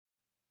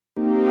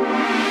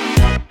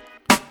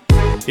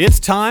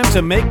It's time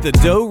to make the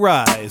dough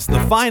rise,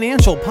 the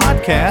financial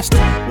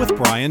podcast with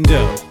Brian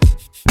Doe.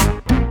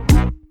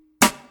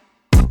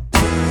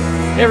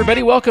 Hey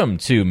everybody, welcome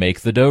to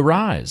Make the Dough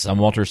Rise. I'm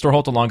Walter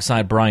Storholt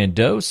alongside Brian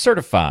Doe,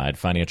 certified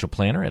financial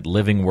planner at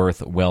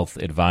Livingworth Wealth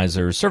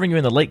Advisors, serving you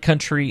in the Lake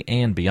Country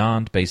and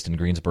beyond, based in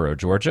Greensboro,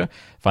 Georgia.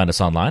 Find us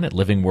online at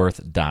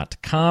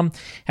livingworth.com.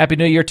 Happy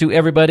New Year to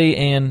everybody,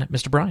 and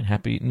Mr. Brian,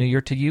 Happy New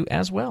Year to you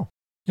as well.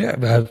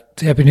 Yeah,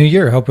 Happy New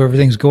Year. Hope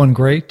everything's going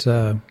great.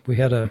 We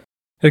had a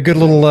good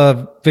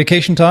little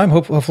vacation time.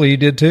 Hopefully you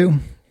did too.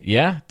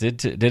 Yeah,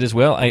 did as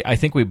well. I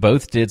think we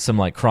both did some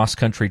like cross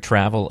country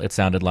travel. It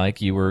sounded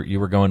like you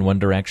were going one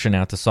direction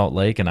out to Salt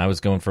Lake, and I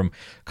was going from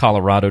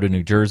Colorado to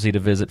New Jersey to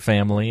visit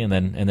family, and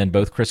then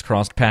both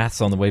crisscrossed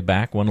paths on the way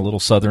back. One a little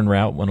southern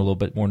route, one a little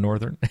bit more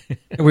northern.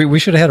 we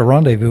should have had a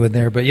rendezvous in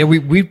there, but yeah,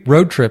 we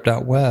road tripped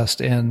out west,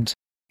 and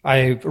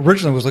I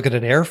originally was looking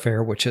at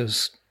airfare, which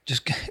is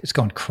it's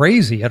gone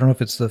crazy. I don't know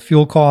if it's the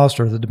fuel cost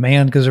or the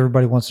demand because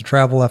everybody wants to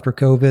travel after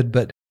COVID,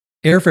 but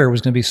airfare was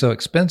going to be so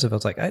expensive. I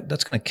was like,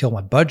 that's going to kill my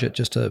budget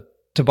just to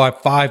buy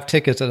 5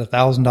 tickets at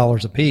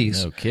 $1,000 a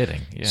piece. No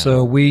kidding. Yeah.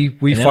 So we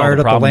and fired all the up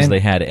the problems land they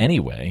had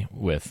anyway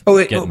with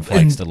getting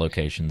flights to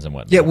locations and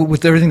whatnot. Yeah,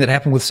 with everything that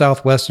happened with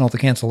Southwest and all the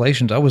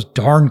cancellations, I was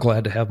darn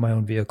glad to have my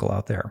own vehicle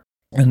out there.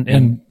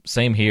 And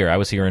same here. I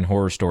was hearing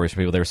horror stories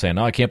from people. They were saying,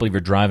 "Oh, I can't believe you're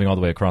driving all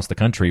the way across the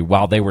country,"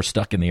 while they were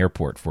stuck in the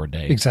airport for a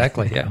day.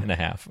 Exactly. Yeah, and a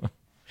half.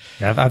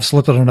 Yeah, I've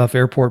slept on enough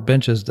airport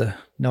benches to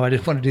no, I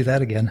didn't want to do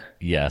that again.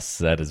 Yes,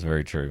 that is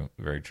very true.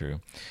 Very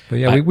true. But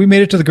yeah, we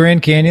made it to the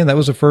Grand Canyon. That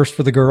was a first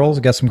for the girls.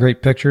 I got some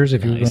great pictures.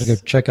 If you want to go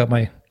check out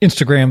my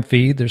Instagram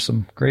feed, there's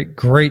some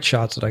great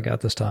shots that I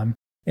got this time.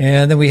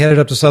 And then we headed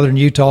up to southern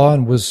Utah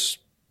and was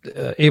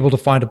able to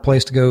find a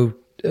place to go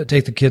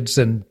take the kids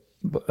and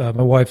my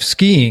wife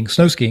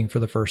snow skiing for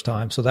the first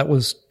time. So that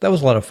was a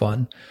lot of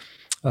fun,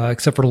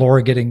 except for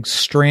Laura getting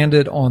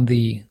stranded on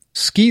the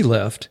ski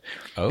lift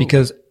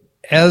because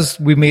as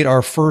we made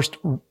our first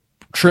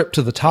trip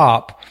to the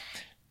top,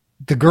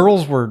 the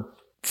girls were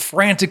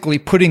frantically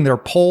putting their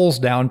poles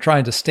down,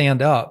 trying to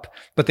stand up,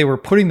 but they were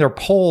putting their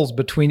poles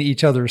between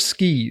each other's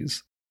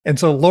skis. And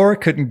so Laura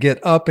couldn't get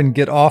up and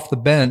get off the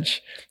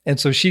bench. And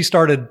so she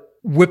started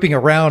whipping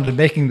around and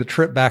making the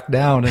trip back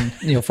down. And,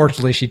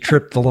 fortunately she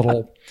tripped the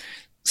little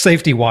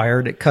safety wire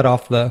and it cut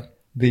off the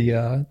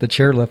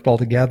chairlift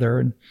altogether.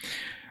 And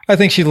I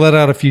think she let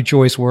out a few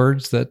choice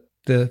words that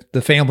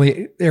the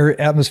family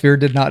atmosphere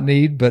did not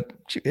need, but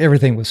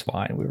everything was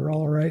fine. We were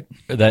all right.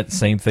 That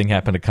same thing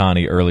happened to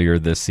Connie earlier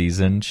this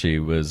season. She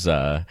was,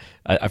 I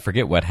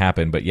forget what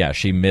happened, but yeah,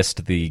 she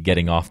missed the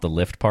getting off the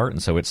lift part,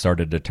 and so it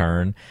started to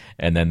turn,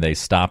 and then they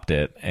stopped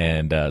it,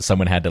 and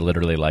someone had to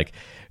literally like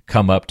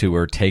come up to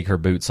her, take her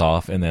boots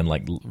off, and then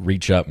like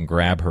reach up and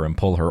grab her and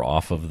pull her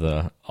off of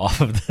the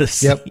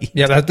seat. Yep.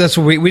 Yeah, that's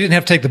what we didn't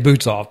have to take the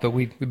boots off, but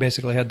we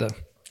basically had to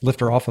lift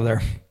her off of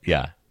there.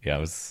 Yeah.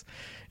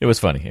 It was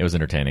funny. It was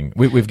entertaining.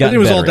 We've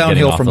gotten better at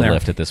getting off the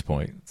lift at this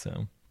point,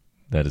 so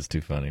that is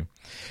too funny.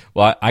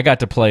 Well, I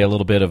got to play a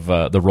little bit of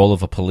the role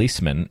of a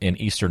policeman in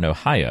Eastern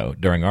Ohio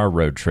during our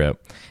road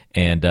trip,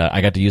 and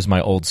I got to use my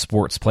old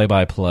sports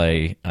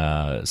play-by-play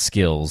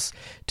skills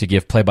to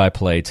give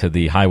play-by-play to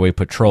the highway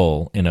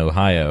patrol in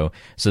Ohio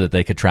so that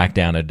they could track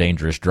down a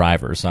dangerous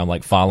driver. So I'm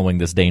like following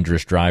this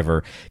dangerous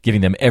driver,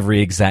 giving them every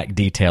exact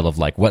detail of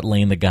like what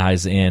lane the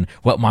guy's in,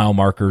 what mile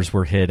markers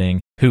we're hitting,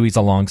 who he's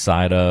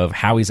alongside of,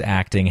 how he's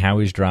acting, how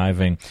he's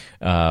driving,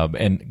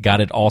 and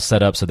got it all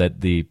set up so that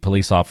the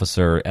police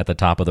officer at the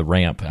top of the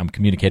ramp, I'm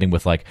communicating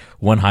with like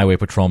one highway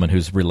patrolman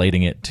who's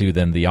relating it to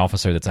then the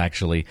officer that's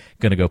actually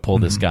going to go pull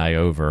this guy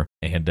over,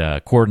 and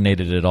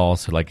coordinated it all.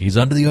 So like, he's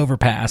under the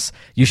overpass.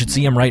 You should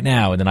see him right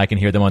now. And then I can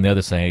hear them on the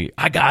other say,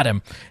 I got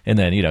him. And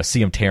then,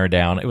 see him tear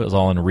down. It was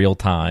all in real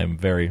time.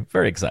 Very,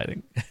 very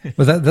exciting.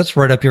 Well, that's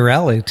right up your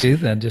alley too,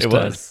 then. Just it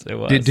was.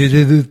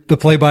 Do the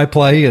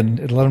play-by-play and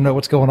let them know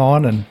what's going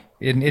on. And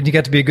you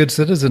got to be a good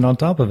citizen on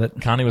top of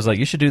it. Connie was like,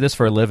 you should do this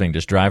for a living.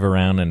 Just drive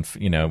around and,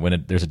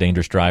 when there's a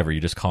dangerous driver, you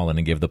just call in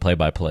and give the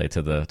play-by-play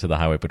to the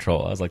highway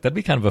patrol. I was like, that'd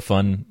be kind of a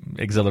fun,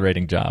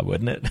 exhilarating job,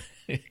 wouldn't it?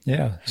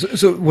 Yeah.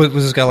 So was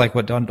this guy like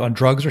on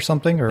drugs or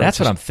something? Or that's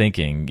what I'm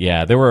thinking.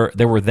 Yeah. There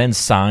were then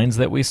signs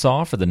that we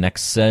saw for the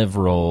next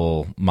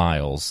several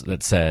miles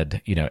that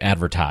said,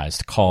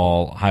 advertised,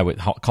 call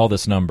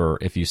this number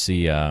if you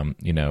see,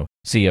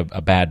 see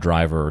a bad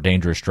driver or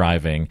dangerous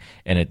driving,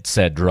 and it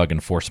said drug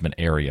enforcement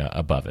area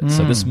above it.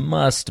 So this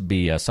must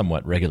be a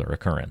somewhat regular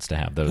occurrence to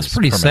have those. It's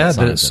pretty sad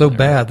that it's so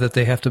bad that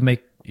they have to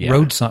make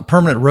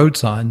permanent road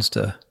signs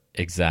to.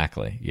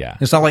 Exactly. Yeah.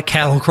 It's not like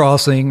cattle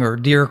crossing or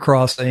deer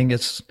crossing.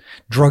 It's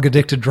drug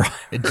addicted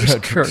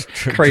drivers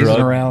crazing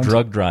around.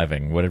 Drug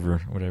driving, whatever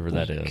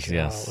that is. Golly.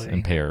 Yes.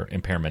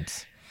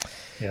 Impairments.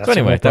 Yeah, so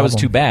anyway, that was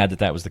too bad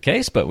that was the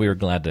case, but we were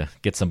glad to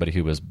get somebody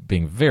who was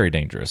being very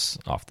dangerous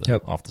off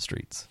the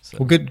streets. So.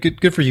 Well,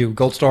 good for you.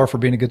 Gold star for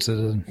being a good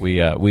citizen.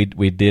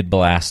 We did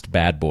blast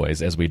Bad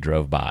Boys as we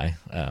drove by,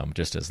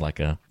 just as like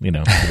a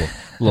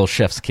little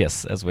chef's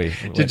kiss as we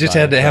just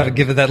had to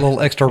give it that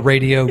little extra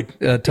radio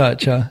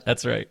touch, huh?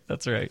 That's right.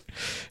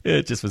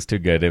 It just was too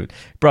good. It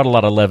brought a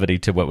lot of levity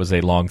to what was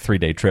a long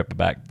 3-day trip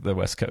back to the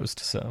West Coast,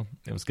 so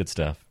it was good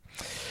stuff.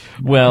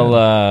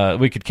 Well,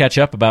 we could catch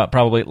up about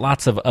probably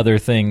lots of other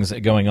things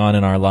going on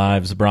in our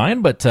lives,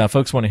 Brian, but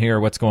folks want to hear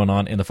what's going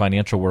on in the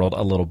financial world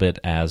a little bit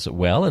as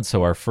well. And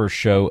so our first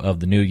show of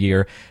the new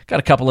year, got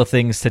a couple of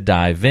things to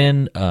dive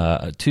in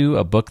to,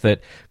 a book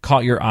that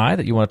caught your eye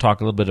that you want to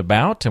talk a little bit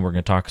about, and we're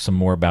going to talk some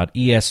more about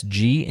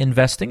ESG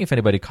investing. If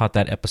anybody caught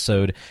that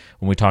episode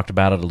when we talked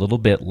about it a little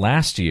bit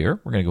last year,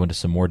 we're going to go into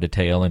some more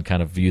detail and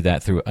kind of view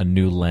that through a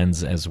new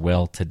lens as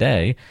well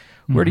today.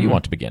 Where do you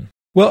want to begin?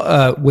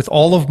 Well, with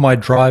all of my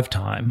drive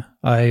time,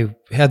 I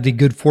had the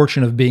good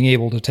fortune of being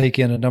able to take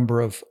in a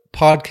number of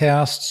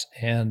podcasts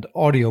and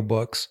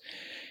audiobooks,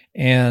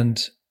 and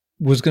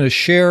was going to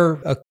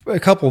share a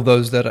couple of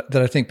those that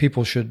I think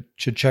people should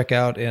check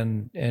out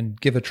and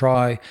give a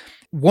try.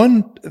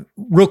 One,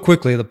 real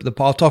quickly,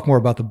 I'll talk more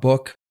about the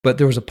book, but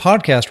there was a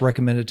podcast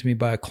recommended to me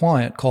by a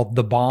client called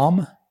The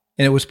Bomb,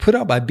 and it was put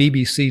out by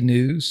BBC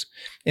News,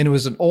 and it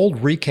was an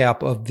old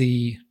recap of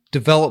the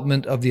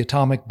development of the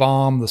atomic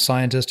bomb, the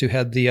scientist who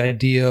had the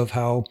idea of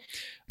how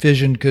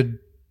fission could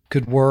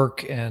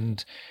work,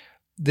 and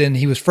then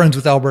he was friends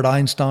with Albert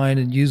Einstein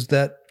and used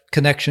that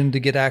connection to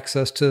get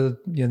access to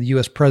the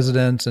U.S.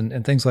 presidents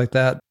and things like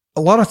that.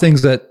 A lot of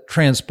things that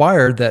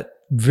transpired that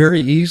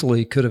very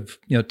easily could have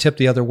tipped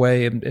the other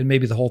way, and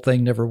maybe the whole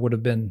thing never would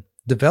have been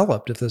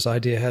developed if this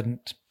idea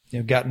hadn't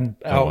gotten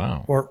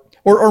out,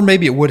 or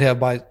maybe it would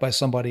have by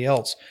somebody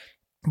else.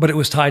 But it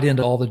was tied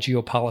into all the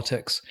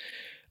geopolitics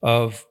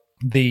of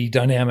the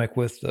dynamic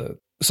with the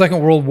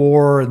Second World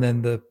War and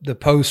then the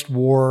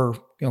post-war,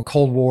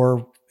 Cold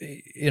War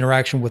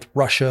interaction with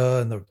Russia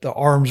and the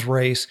arms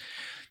race.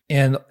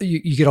 And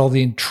you get all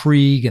the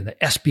intrigue and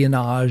the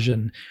espionage.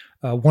 And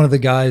one of the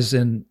guys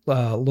in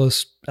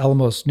Los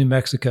Alamos, New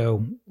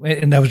Mexico,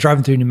 and I was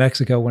driving through New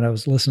Mexico when I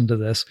was listening to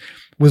this,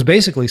 was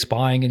basically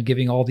spying and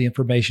giving all the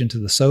information to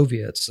the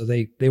Soviets. So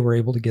they were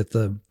able to get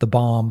the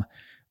bomb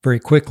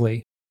very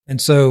quickly. And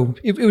so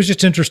it was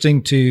just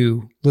interesting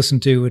to listen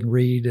to and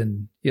read.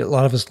 And a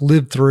lot of us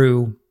lived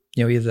through,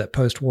 either that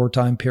post-war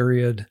time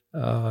period,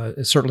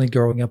 certainly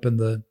growing up in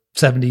the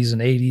 70s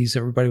and 80s,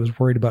 everybody was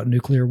worried about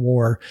nuclear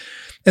war.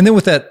 And then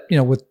with that,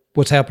 with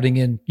what's happening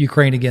in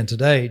Ukraine again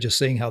today, just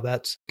seeing how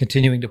that's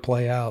continuing to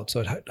play out.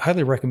 So I'd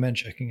highly recommend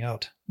checking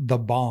out The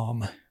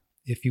Bomb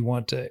if you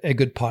want a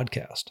good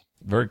podcast.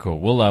 Very cool.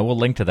 We'll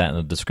link to that in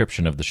the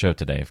description of the show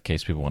today in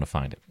case people want to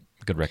find it.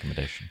 Good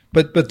recommendation.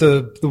 But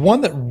the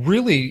one that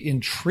really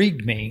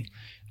intrigued me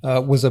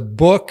was a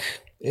book.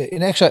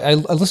 And actually, I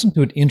listened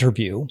to an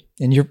interview.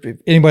 And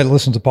anybody that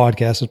listens to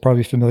podcasts is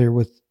probably familiar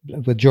with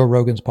Joe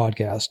Rogan's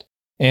podcast.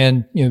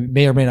 And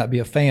may or may not be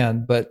a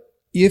fan. But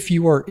if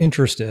you are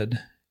interested,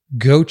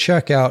 go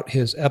check out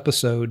his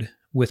episode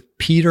with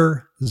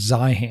Peter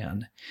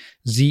Zeihan,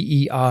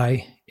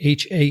 Zeihan.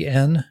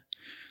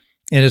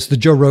 And it's the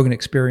Joe Rogan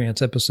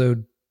Experience,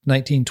 episode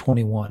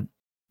 1921.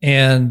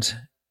 And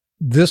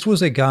this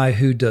was a guy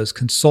who does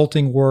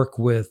consulting work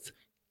with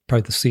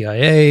probably the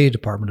CIA,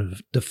 Department of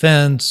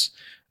Defense,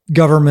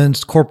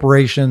 governments,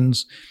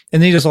 corporations,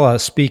 and he does a lot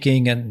of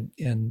speaking and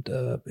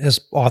has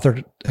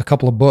authored a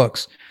couple of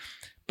books.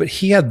 But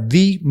he had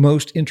the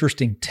most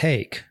interesting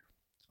take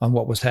on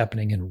what was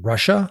happening in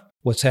Russia,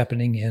 what's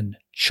happening in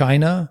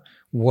China,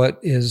 what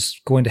is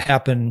going to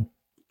happen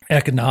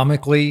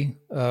economically,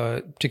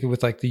 particularly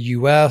with like the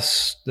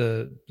U.S.,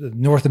 the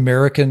North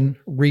American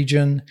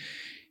region.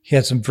 He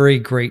had some very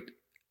great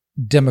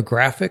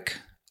demographic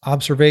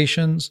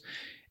observations,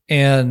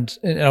 and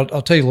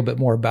I'll tell you a little bit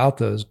more about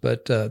those.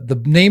 But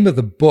the name of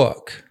the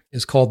book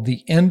is called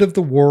 "The End of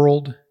the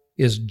World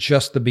is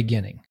Just the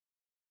Beginning,"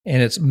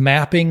 and it's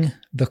mapping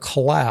the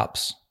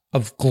collapse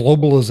of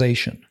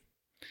globalization.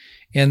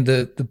 And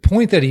the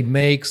point that he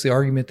makes, the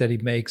argument that he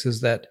makes,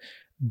 is that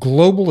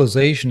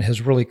globalization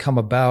has really come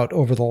about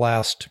over the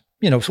last,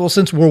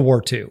 since World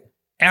War II.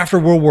 After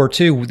World War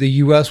II, the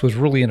U.S. was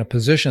really in a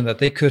position that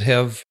they could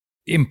have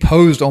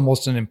imposed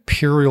almost an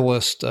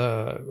imperialist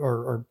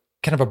or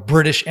kind of a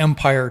British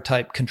Empire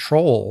type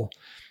control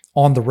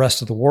on the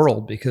rest of the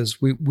world,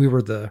 because we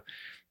were the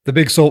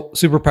big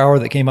superpower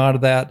that came out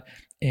of that.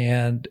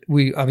 And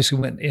we obviously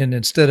went in,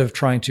 instead of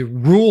trying to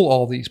rule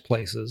all these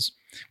places,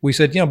 we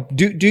said,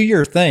 do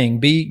your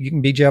thing. You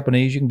can be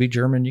Japanese, you can be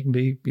German, you can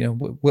be,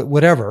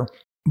 whatever,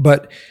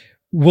 but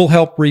we'll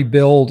help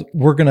rebuild.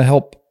 We're going to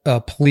help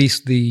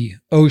police the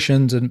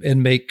oceans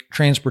and make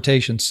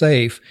transportation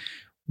safe.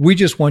 We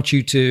just want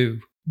you to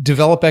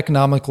develop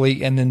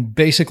economically and then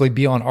basically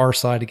be on our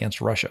side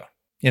against Russia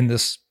in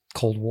this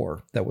Cold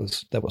War that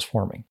was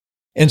forming.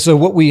 And so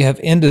what we have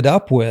ended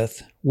up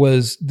with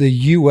was the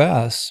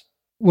U.S.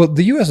 Well,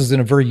 the U.S. is in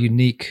a very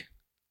unique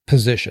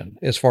position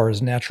as far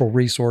as natural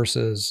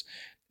resources.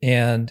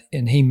 And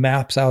he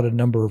maps out a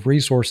number of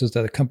resources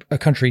that a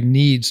country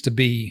needs to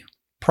be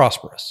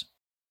prosperous.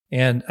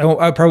 And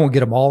I probably won't get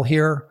them all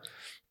here,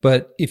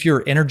 but if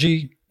you're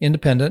energy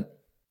independent,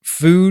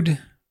 food,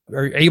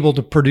 are able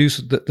to produce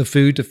the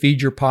food to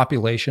feed your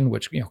population,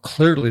 which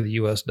clearly the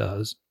U.S.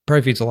 does,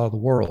 probably feeds a lot of the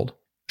world.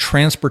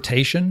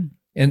 Transportation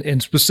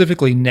and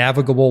specifically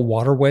navigable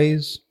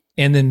waterways,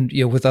 and then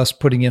with us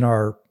putting in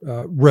our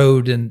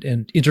road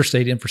and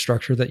interstate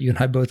infrastructure that you and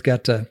I both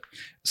got to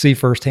see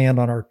firsthand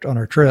on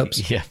our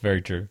trips. Yeah,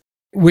 very true.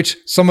 Which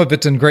some of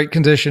it's in great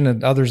condition,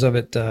 and others of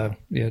it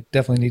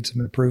definitely needs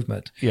some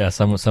improvement. Yeah,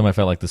 some I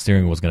felt like the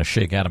steering was going to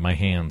shake out of my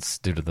hands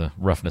due to the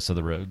roughness of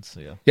the roads.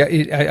 Yeah,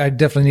 I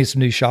definitely need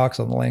some new shocks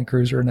on the Land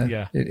Cruiser in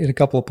a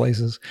couple of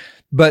places.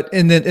 But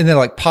and then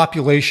like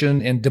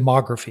population and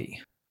demography,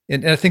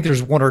 and I think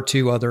there's one or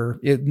two other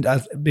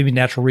maybe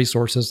natural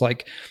resources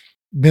like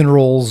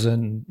minerals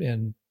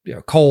and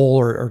coal,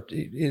 or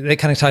that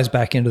kind of ties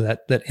back into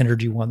that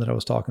energy one that I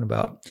was talking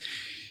about.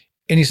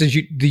 And he says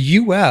the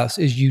U.S.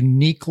 is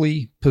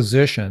uniquely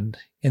positioned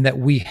in that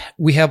we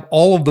have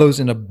all of those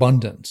in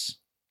abundance.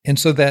 And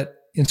so that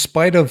in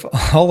spite of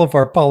all of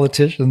our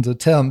politicians'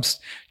 attempts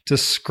to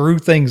screw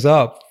things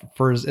up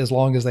for as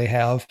long as they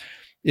have,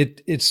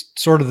 it's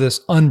sort of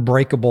this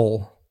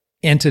unbreakable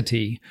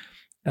entity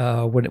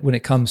when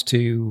it comes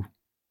to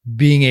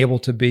being able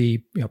to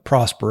be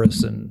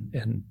prosperous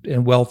and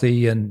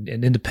wealthy and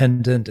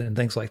independent and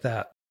things like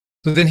that.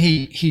 So then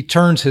he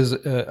turns his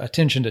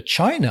attention to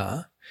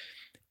China.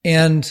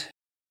 And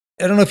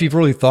I don't know if you've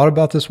really thought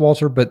about this,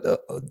 Walter, but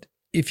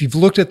if you've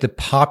looked at the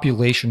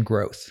population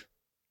growth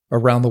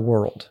around the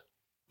world,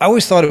 I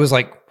always thought it was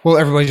like, well,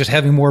 everybody's just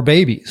having more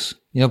babies.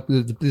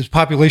 These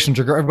populations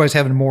everybody's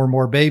having more and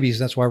more babies.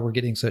 That's why we're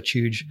getting such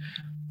huge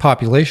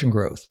population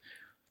growth.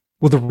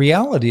 Well, the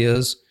reality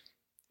is,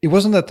 it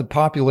wasn't that the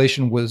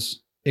population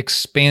was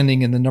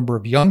expanding in the number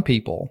of young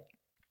people.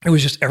 It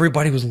was just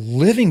everybody was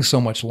living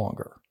so much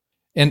longer.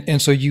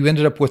 And so you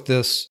ended up with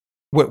this,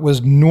 what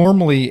was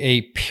normally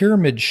a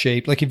pyramid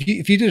shape. Like if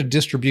you did a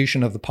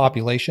distribution of the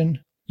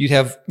population, you'd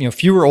have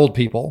fewer old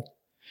people,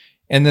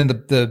 and then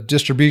the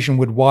distribution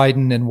would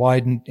widen and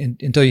widen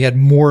until you had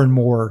more and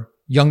more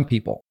young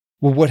people.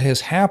 Well, what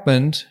has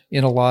happened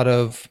in a lot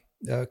of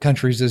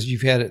countries is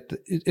you've had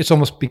it's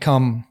almost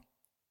become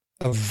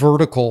a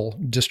vertical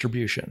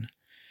distribution.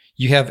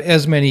 You have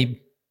as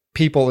many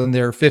people in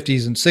their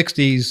 50s and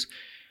 60s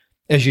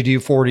as you do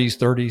 40s,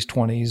 30s,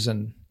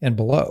 20s, and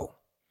below.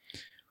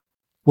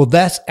 Well,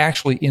 that's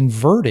actually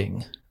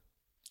inverting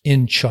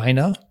in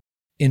China,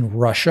 in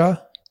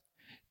Russia.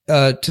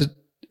 The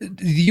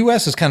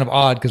U.S. is kind of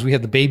odd because we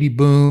have the baby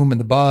boom and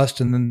the bust,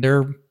 and then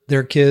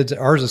their kids.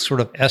 Ours is sort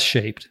of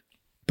S-shaped.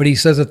 But he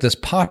says that this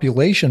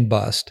population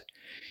bust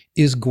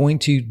is going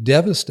to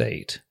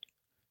devastate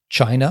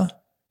China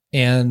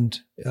and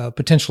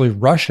potentially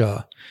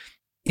Russia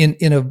in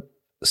a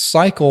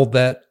cycle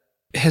that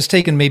has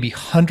taken maybe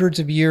hundreds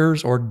of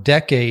years or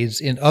decades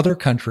in other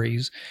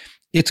countries.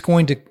 It's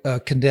going to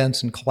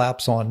condense and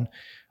collapse on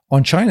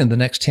China in the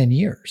next 10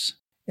 years.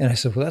 And I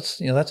said, well,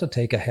 that's a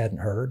take I hadn't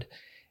heard.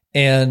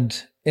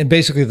 And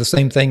basically the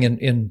same thing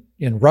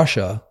in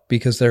Russia,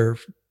 because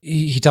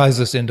he ties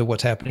this into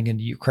what's happening in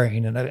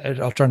Ukraine. And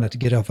I'll try not to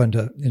get off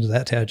into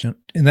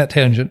that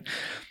tangent.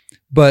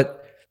 But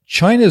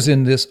China's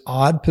in this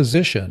odd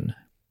position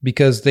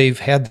because they've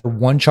had the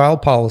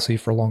one-child policy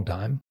for a long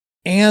time,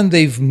 and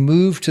they've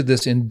moved to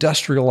this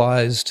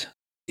industrialized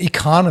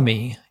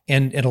economy,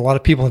 and a lot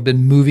of people have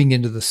been moving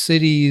into the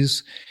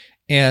cities.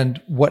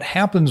 And what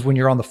happens when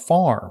you're on the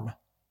farm,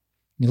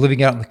 you're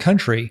living out in the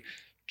country,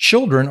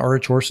 children are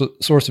a source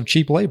of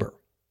cheap labor.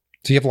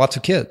 So you have lots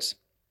of kids.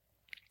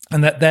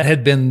 And that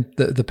had been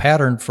the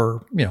pattern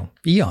for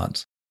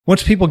eons.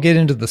 Once people get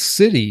into the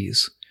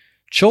cities,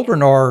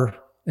 children are,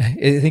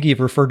 I think you've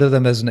referred to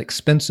them as an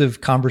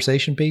expensive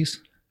conversation piece.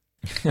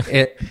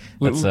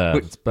 That's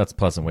a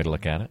pleasant way to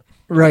look at it.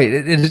 Right.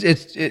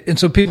 And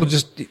so people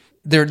just,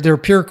 they're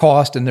pure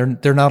cost, and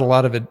they're not a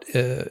lot of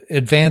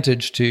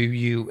advantage to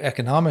you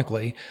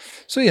economically.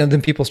 So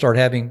then people start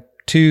having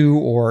two,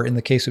 or in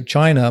the case of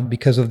China,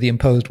 because of the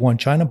imposed one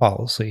China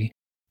policy,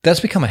 that's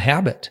become a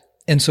habit.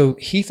 And so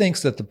he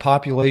thinks that the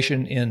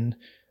population in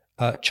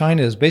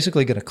China is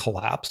basically going to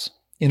collapse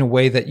in a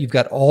way that you've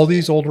got all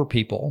these older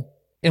people.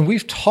 And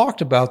we've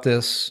talked about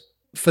this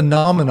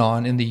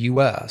phenomenon in the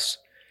U.S.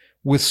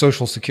 with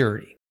Social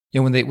Security.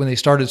 When they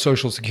started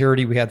Social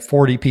Security, we had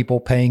 40 people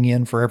paying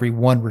in for every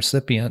one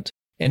recipient.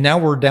 And now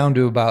we're down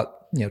to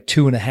about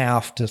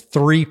 2.5 to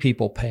 3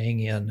 people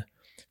paying in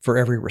for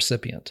every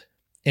recipient.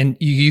 And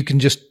you can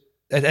just,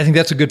 I think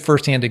that's a good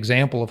firsthand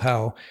example of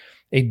how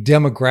a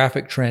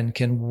demographic trend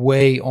can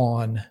weigh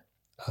on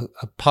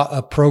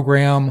a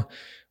program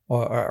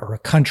or a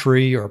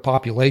country or a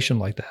population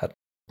like that.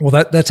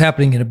 Well, that's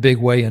happening in a big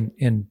way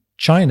in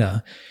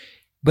China,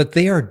 but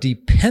they are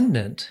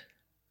dependent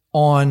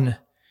on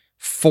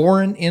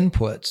foreign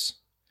inputs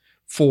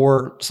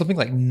for something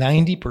like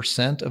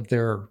 90% of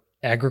their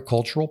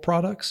agricultural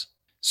products.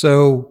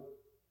 So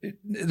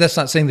that's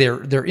not saying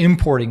they're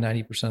importing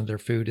 90% of their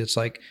food. It's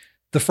like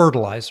the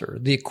fertilizer,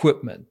 the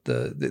equipment,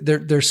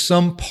 there's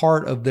some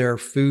part of their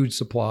food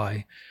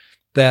supply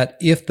that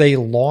if they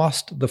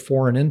lost the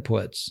foreign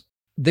inputs,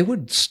 they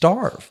would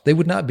starve. They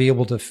would not be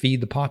able to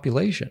feed the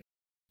population.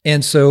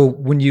 And so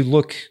when you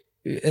look,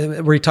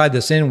 where he tied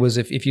this in was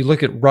if you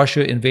look at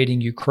Russia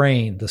invading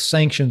Ukraine, the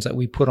sanctions that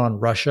we put on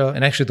Russia,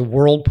 and actually the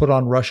world put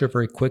on Russia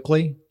very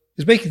quickly,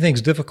 is making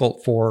things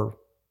difficult for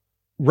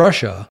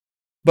Russia.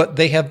 But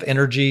they have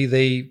energy.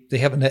 They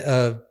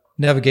have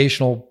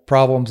navigational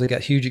problems. They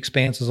got huge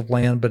expanses of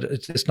land, but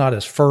it's not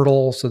as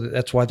fertile. So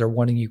that's why they're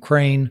wanting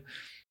Ukraine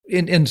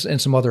and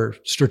some other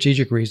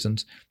strategic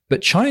reasons.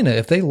 But China,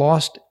 if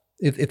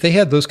they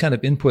had those kind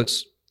of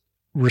inputs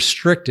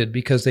restricted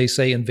because they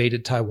say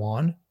invaded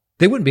Taiwan,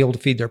 they wouldn't be able to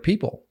feed their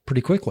people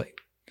pretty quickly.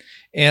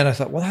 And I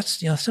thought, well,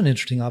 that's an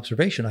interesting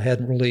observation. I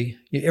hadn't really,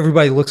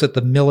 everybody looks at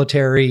the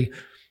military,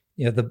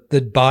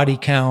 the body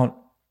count,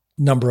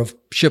 number of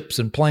ships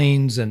and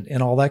planes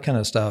and all that kind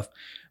of stuff.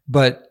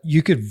 But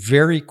you could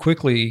very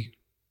quickly,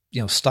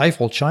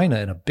 stifle China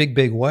in a big,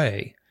 big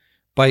way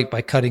by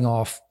cutting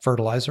off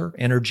fertilizer,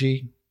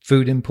 energy,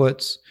 food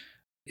inputs.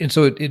 And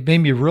so it made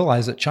me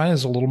realize that China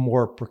is a little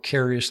more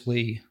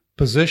precariously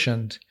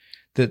positioned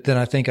than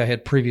I think I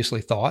had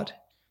previously thought,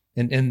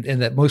 and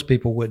that most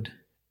people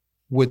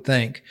would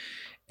think.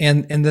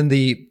 And then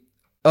the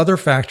other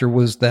factor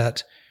was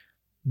that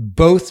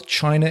both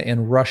China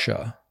and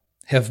Russia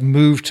have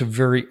moved to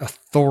very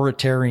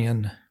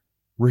authoritarian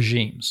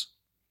regimes.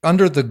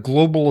 Under the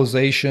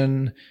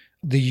globalization,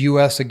 the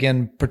U.S.,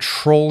 again,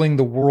 patrolling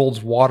the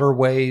world's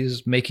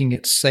waterways, making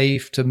it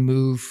safe to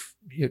move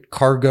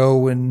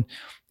cargo and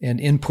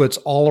inputs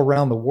all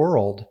around the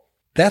world,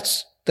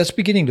 that's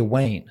beginning to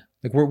wane.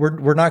 Like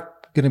we're not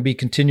going to be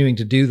continuing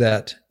to do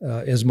that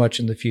as much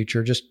in the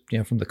future, just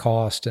from the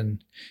cost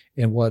and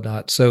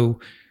whatnot. So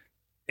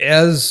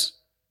as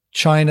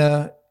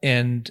China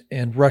and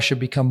Russia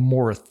become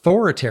more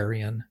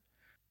authoritarian,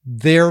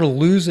 they're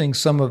losing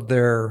some of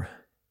their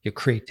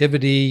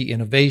creativity,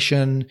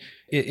 innovation.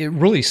 It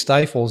really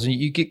stifles. And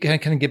you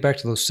kind of get back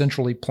to those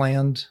centrally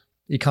planned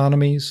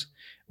economies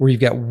where you've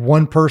got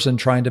one person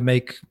trying to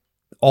make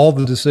all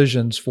the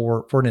decisions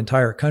for an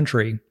entire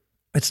country.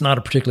 It's not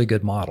a particularly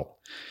good model.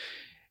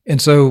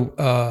 And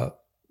so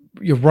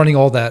you're running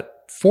all that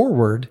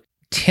forward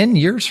 10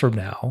 years from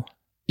now,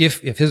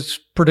 if his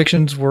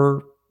predictions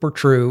were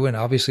true, and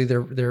obviously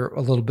they're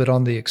a little bit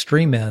on the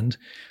extreme end,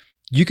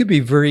 you could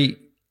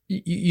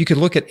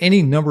look at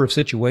any number of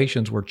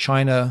situations where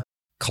China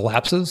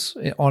collapses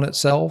on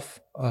itself,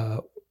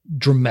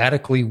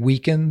 dramatically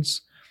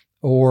weakens,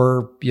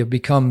 or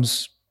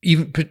becomes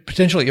even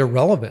potentially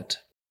irrelevant.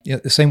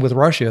 The same with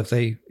Russia if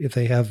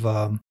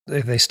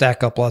they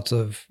stack up lots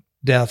of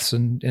deaths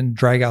and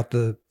drag out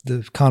the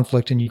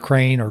conflict in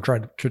Ukraine or try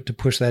to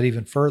push that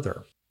even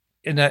further.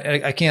 And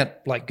I can't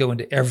go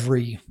into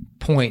every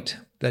point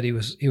that he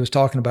was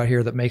talking about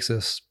here that makes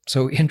this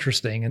so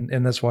interesting,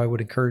 and that's why I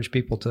would encourage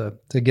people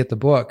to get the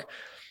book.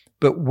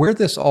 But where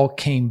this all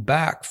came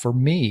back for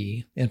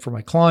me and for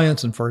my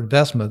clients and for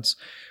investments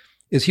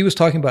is he was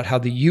talking about how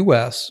the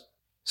U.S.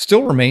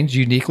 still remains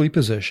uniquely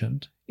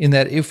positioned in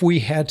that if we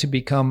had to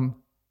become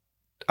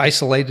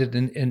isolated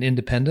and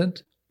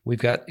independent, we've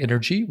got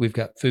energy, we've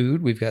got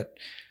food, we've got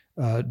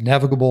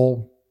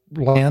navigable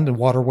land and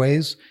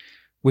waterways.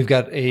 We've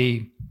got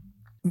a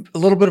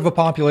little bit of a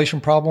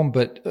population problem,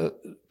 but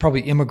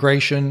probably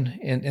immigration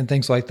and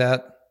things like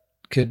that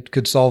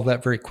could solve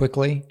that very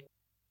quickly.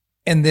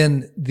 And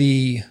then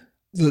the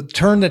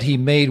turn that he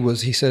made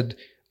was, he said,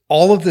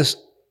 all of this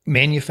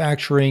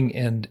manufacturing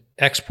and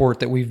export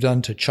that we've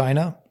done to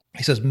China,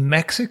 he says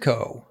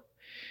Mexico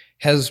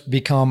has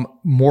become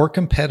more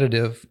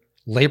competitive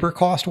labor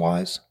cost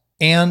wise,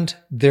 and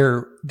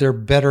they're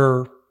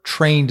better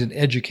trained and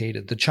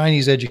educated. The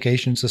Chinese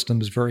education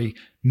system is very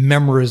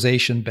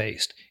memorization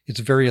based. It's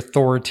very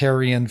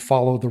authoritarian,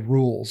 follow the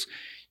rules.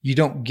 You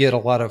don't get a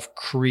lot of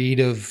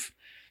creative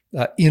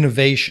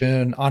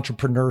innovation.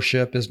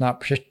 Entrepreneurship is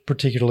not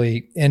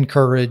particularly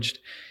encouraged.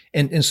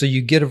 And so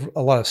you get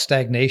a lot of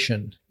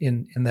stagnation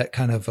in that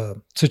kind of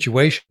a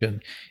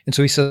situation. And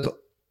so he says,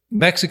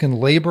 Mexican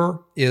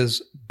labor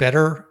is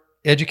better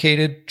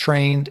educated,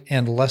 trained,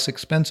 and less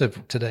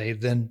expensive today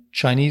than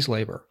Chinese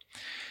labor.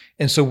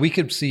 And so we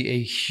could see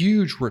a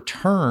huge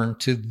return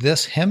to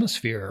this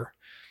hemisphere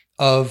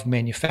of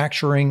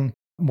manufacturing,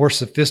 more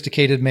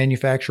sophisticated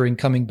manufacturing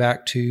coming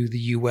back to the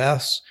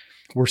U.S.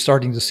 We're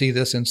starting to see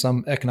this in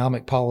some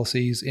economic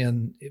policies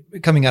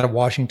coming out of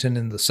Washington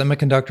in the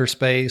semiconductor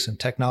space and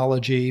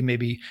technology,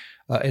 maybe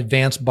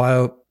advanced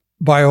bio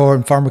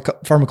and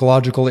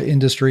pharmacological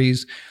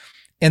industries.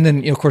 And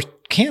then, of course,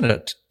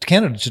 Canada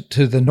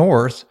to the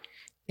north.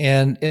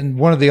 And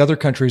one of the other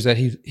countries that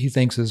he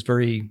thinks is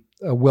very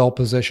well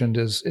positioned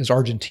is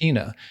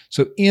Argentina.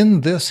 So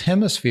in this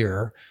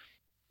hemisphere,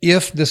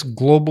 if this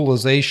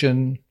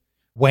globalization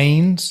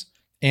wanes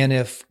and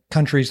if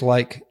countries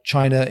like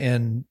China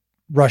and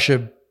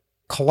Russia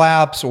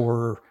collapse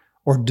or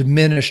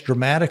diminish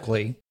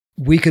dramatically,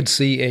 we could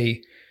see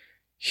a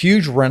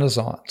huge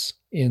renaissance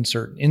in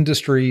certain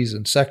industries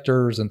and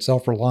sectors and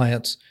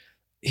self-reliance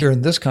here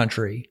in this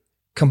country,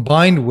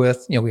 combined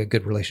with, we have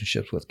good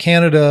relationships with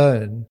Canada,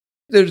 and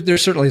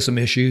there's certainly some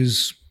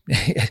issues,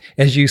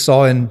 as you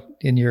saw in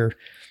your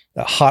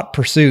hot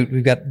pursuit.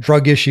 We've got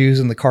drug issues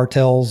and the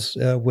cartels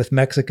with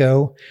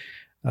Mexico.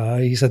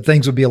 He said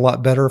things would be a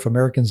lot better if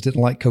Americans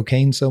didn't like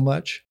cocaine so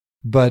much.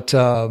 But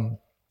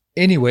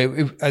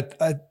anyway,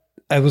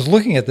 I was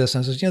looking at this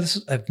and I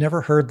said, I've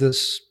never heard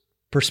this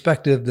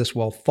perspective this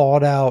well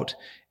thought out.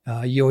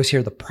 You always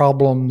hear the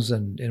problems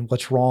and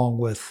what's wrong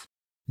with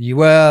the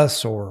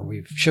U.S., or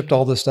we've shipped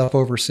all this stuff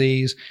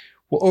overseas.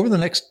 Well, over the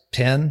next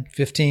 10,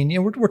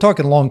 15, we're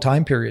talking long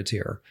time periods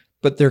here,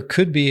 but there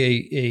could be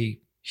a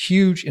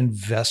huge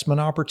investment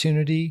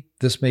opportunity.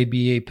 This may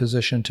be a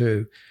position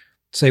to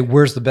say,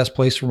 where's the best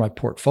place for my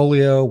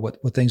portfolio? What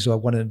things do I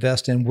want to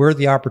invest in? Where are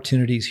the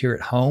opportunities here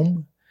at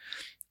home?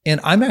 And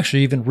I'm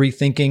actually even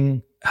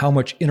rethinking how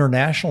much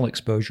international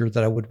exposure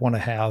that I would want to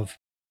have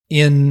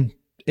in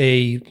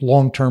a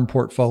long-term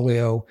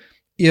portfolio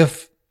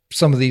if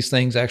some of these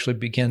things actually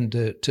begin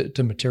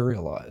to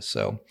materialize.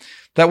 So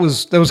that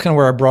was kind of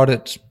where I brought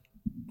it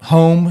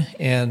home,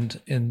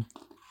 and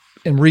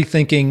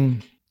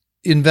rethinking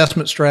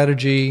investment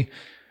strategy,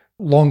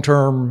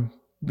 long-term,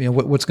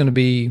 what's going to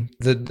be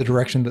the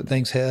direction that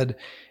things head.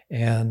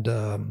 And,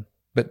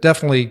 but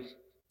definitely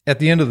at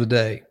the end of the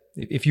day,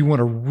 if you want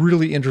a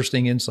really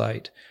interesting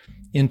insight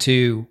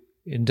into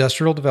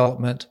industrial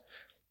development,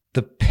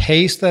 the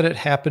pace that it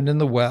happened in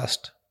the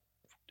West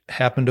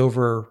happened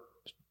over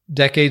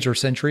decades or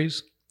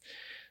centuries.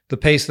 The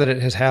pace that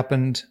it has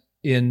happened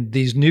in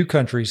these new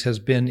countries has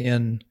been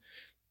in,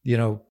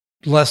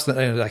 less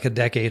than like a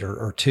decade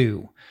or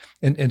two.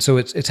 And so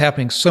it's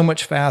happening so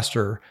much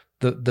faster.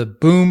 The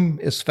boom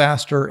is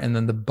faster, and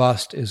then the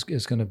bust is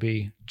going to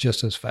be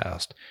just as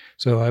fast.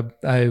 So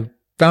I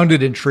found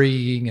it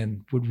intriguing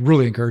and would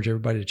really encourage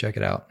everybody to check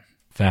it out.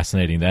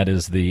 Fascinating. That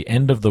is The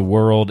End of the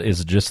World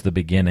is Just the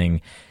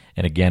Beginning.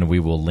 And again, we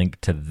will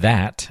link to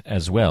that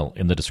as well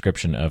in the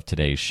description of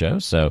today's show.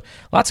 So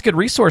lots of good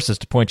resources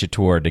to point you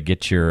toward to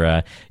get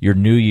your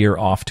new year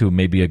off to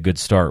maybe a good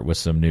start, with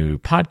some new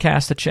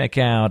podcasts to check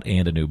out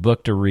and a new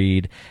book to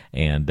read.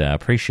 And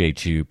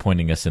appreciate you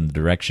pointing us in the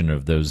direction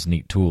of those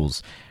neat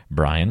tools,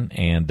 Brian.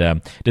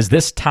 And does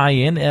this tie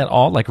in at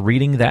all? Like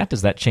reading that,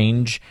 does that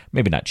change,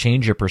 maybe not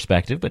change your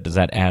perspective, but does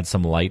that add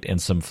some light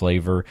and some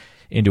flavor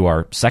into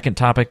our second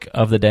topic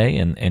of the day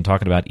and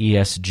talking about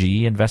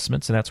ESG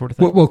investments and that sort of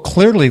thing? Well,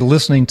 clearly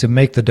listening to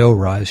Make the Dough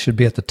Rise should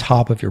be at the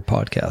top of your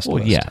podcast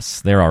list.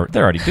 Yes, they're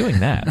already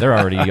doing that. They're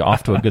already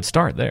off to a good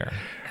start there.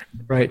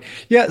 Right.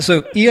 Yeah.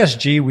 So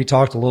ESG, we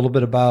talked a little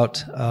bit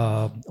about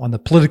on the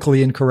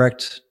Politically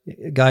Incorrect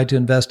Guide to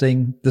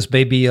Investing. This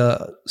may be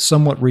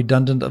somewhat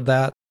redundant of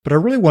that, but I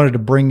really wanted to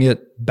bring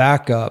it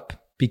back up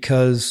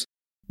because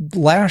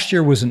last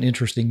year was an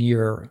interesting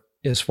year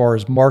as far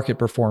as market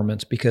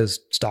performance, because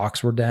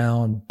stocks were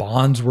down,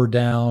 bonds were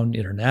down,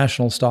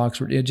 international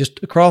stocks were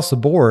just across the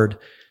board.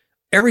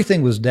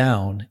 Everything was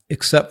down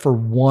except for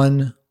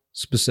one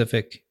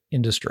specific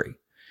industry,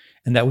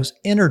 and that was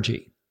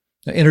energy.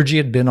 Now, energy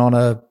had been on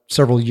a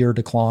several-year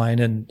decline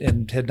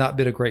and had not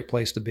been a great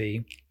place to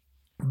be.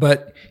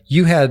 But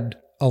you had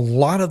a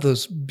lot of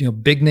those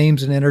big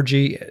names in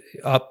energy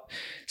up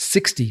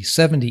 60,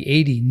 70,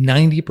 80,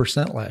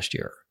 90% last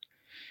year.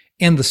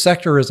 And the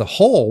sector as a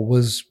whole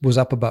was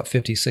up about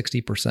 50,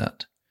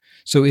 60%.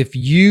 So if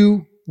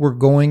you were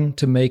going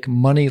to make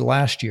money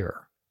last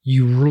year,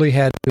 you really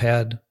had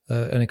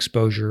an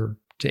exposure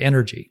to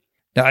energy.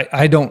 Now,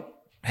 I don't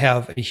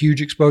have a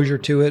huge exposure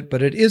to it,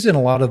 but it is in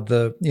a lot of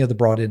the the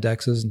broad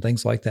indexes and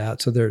things like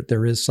that. So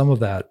there is some of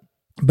that.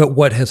 But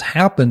what has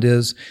happened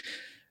is,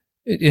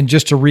 and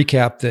just to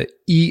recap, the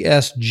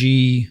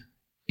ESG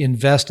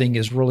investing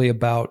is really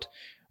about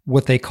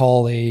what they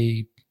call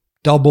a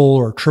double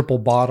or triple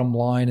bottom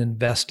line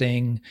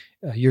investing.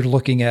 You're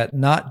looking at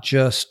not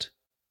just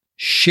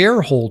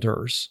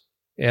shareholders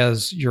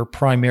as your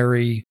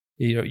primary,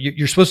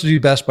 you're supposed to do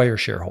best by your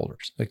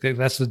shareholders. Like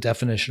that's the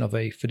definition of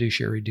a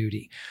fiduciary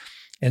duty.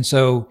 And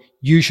so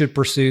you should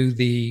pursue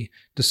the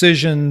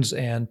decisions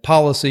and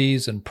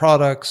policies and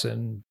products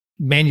and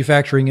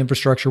manufacturing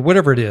infrastructure,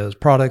 whatever it is,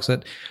 products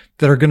that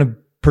are going to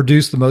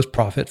produce the most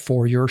profit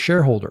for your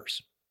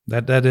shareholders.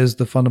 That is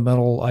the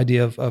fundamental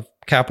idea of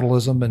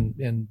capitalism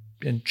and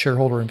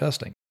shareholder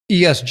investing.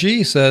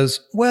 ESG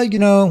says, well,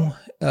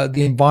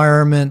 the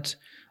environment,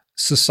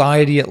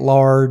 society at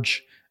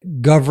large,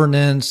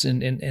 governance,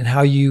 and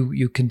how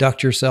you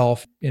conduct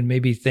yourself in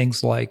maybe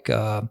things like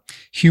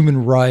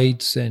human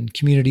rights and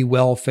community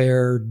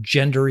welfare,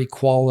 gender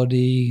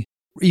equality,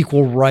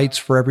 equal rights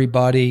for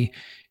everybody,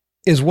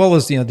 as well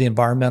as the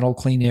environmental,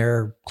 clean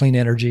air, clean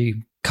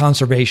energy,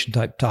 conservation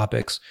type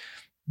topics.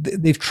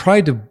 They've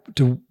tried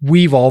to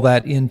weave all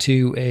that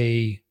into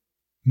a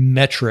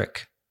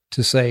metric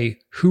to say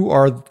who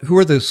are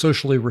the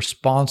socially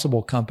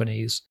responsible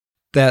companies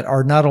that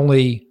are not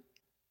only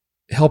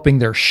helping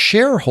their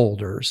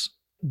shareholders,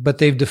 but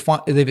they've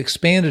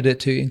expanded it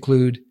to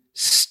include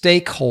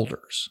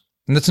stakeholders.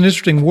 And that's an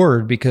interesting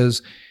word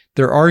because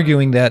they're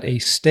arguing that a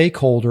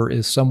stakeholder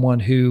is someone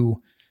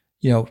who,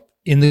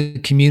 in the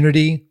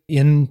community,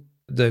 in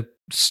the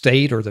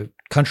state or the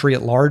country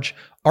at large,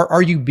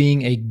 are you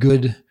being a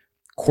good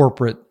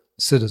corporate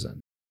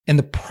citizen? And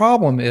the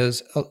problem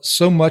is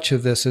so much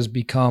of this has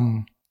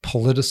become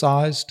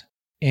politicized,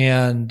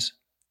 and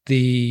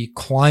the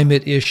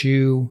climate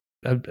issue,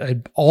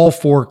 I'm all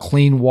for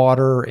clean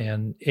water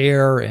and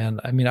air. And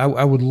I mean,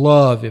 I would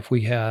love if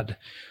we had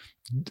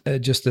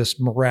just this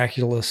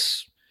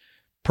miraculous,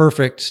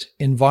 perfect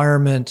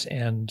environment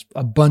and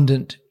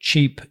abundant,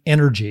 cheap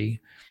energy,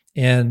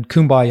 and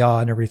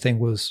kumbaya and everything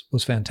was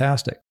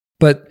fantastic.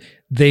 But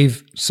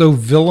they've so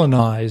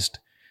villainized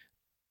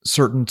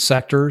certain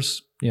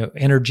sectors,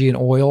 energy and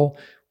oil.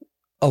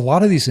 A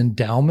lot of these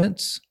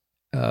endowments,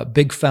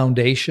 big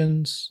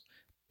foundations,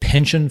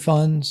 pension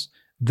funds,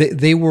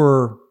 they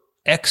were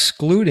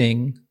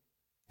excluding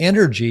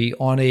energy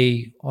on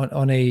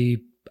a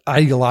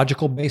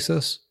ideological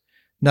basis,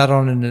 not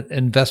on an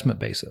investment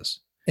basis.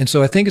 And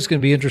so I think it's going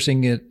to be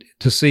interesting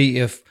to see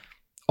if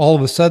all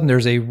of a sudden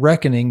there's a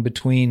reckoning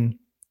between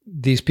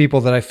these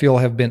people that I feel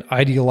have been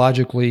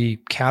ideologically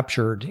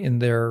captured in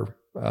their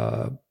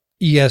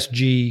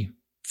ESG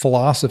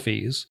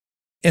philosophies,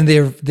 and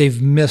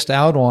they've missed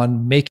out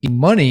on making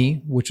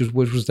money, which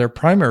was their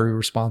primary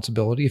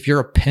responsibility. If you're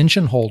a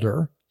pension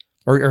holder,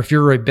 or if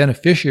you're a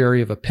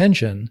beneficiary of a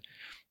pension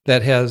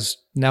that has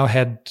now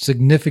had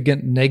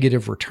significant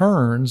negative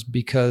returns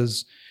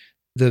because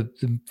the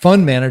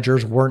fund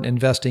managers weren't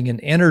investing in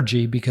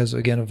energy because,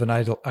 again, of an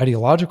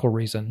ideological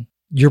reason,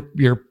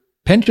 your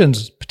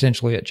pension's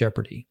potentially at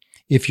jeopardy.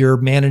 If you're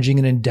managing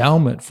an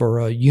endowment for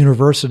a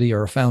university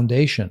or a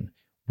foundation,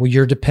 well,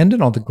 you're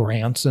dependent on the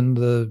grants and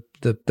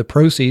the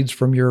proceeds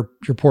from your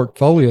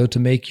portfolio to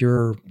make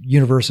your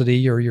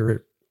university or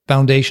your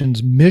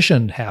foundation's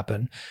mission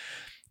happen.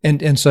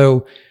 And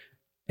so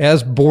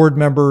as board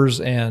members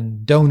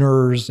and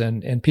donors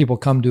and people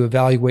come to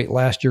evaluate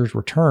last year's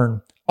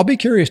return, I'll be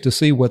curious to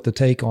see what the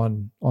take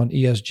on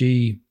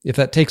ESG, if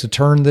that takes a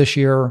turn this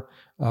year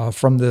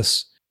from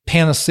this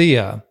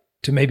panacea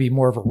to maybe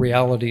more of a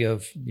reality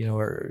of,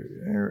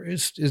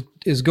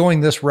 is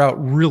going this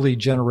route really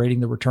generating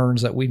the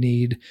returns that we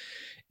need?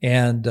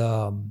 And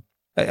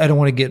I don't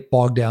want to get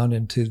bogged down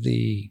into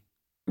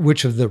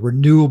which of the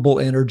renewable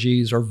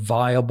energies are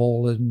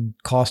viable and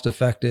cost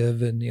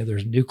effective. And,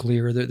 there's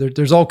nuclear,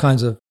 there's all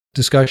kinds of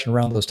discussion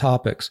around those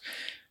topics.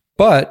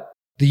 But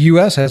the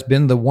U.S. has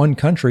been the one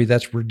country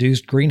that's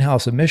reduced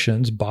greenhouse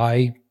emissions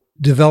by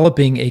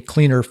developing a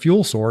cleaner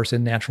fuel source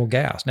in natural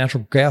gas.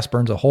 Natural gas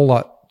burns a whole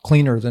lot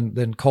cleaner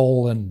than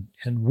coal and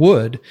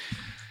wood.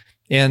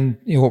 And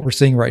what we're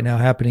seeing right now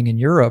happening in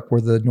Europe,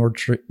 where the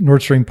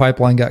Nord Stream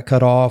pipeline got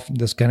cut off.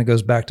 This kind of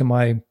goes back to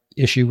my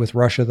issue with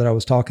Russia that I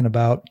was talking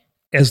about.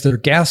 As their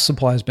gas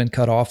supply has been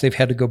cut off, they've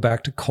had to go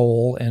back to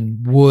coal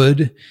and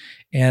wood,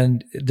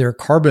 and their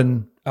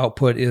carbon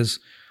output is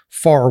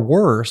far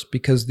worse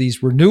because these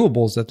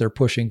renewables that they're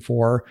pushing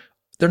for,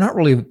 they're not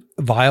really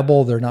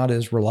viable. They're not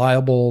as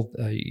reliable.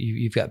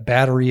 You've got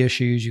battery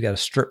issues. You got to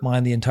strip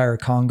mine the entire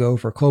Congo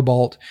for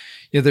cobalt.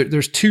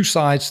 There's two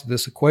sides to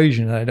this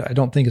equation. And I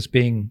don't think it's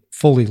being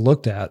fully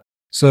looked at.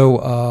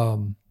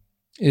 So,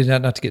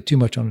 not to get too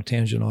much on a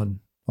tangent on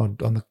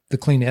the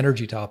clean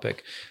energy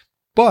topic,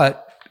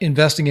 but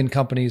investing in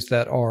companies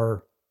that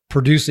are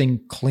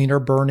producing cleaner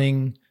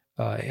burning,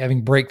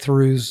 having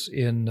breakthroughs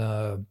in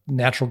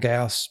natural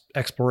gas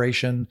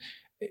exploration,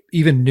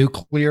 even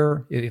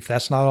nuclear, if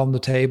that's not on the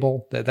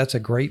table, that's a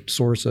great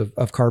source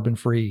of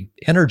carbon-free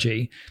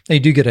energy. They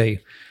do get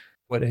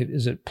what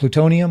is it,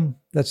 plutonium?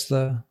 That's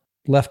the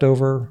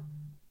leftover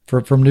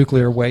from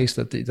nuclear waste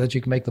that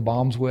you can make the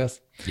bombs with.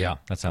 Yeah,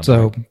 that sounds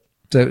right.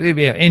 So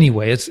yeah,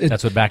 anyway,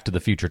 that's what Back to the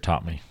Future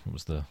taught me. It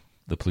was the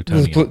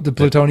plutonium. The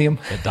plutonium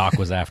that Doc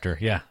was after.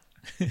 Yeah.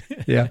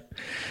 Yeah.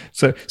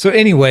 So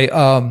anyway,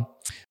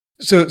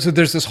 So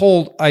there's this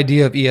whole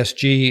idea of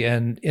ESG,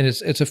 and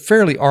it's a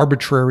fairly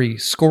arbitrary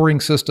scoring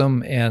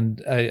system,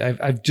 and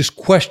I've just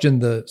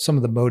questioned some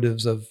of the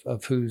motives of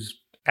who's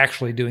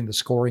actually doing the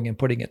scoring and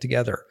putting it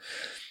together.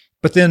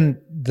 But then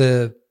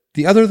the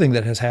other thing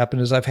that has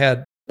happened is I've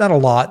had not a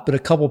lot, but a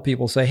couple of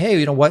people say,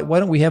 "Hey, why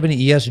don't we have any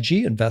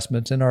ESG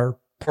investments in our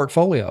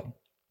portfolio?"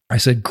 I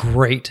said,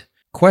 "Great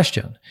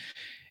question."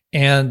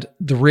 And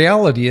the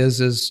reality is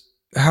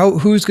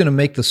who's going to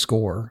make the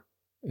score?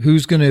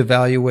 Who's going to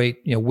evaluate,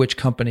 which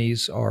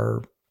companies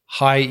are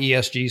high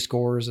ESG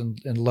scores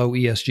and low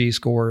ESG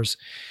scores?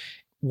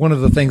 One of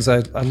the things I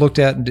looked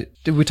at, and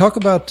did we talk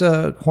about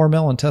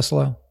Hormel and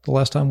Tesla the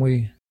last time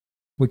we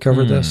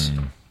covered this?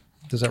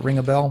 Does that ring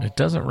a bell? It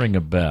doesn't ring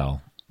a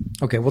bell.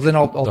 Okay, well then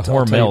I'll the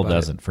Hormel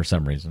doesn't for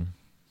some reason.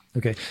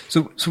 Okay,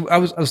 so I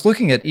was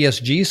looking at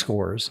ESG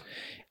scores,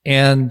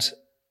 and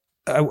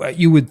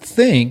you would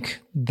think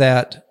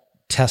that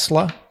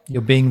Tesla,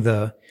 being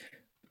the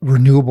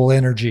renewable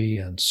energy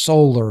and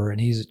solar, and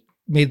he's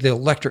made the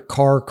electric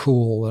car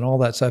cool and all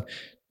that stuff,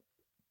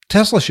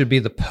 Tesla should be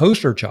the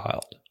poster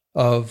child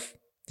of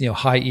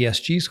high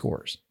ESG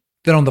scores.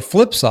 Then on the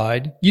flip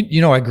side,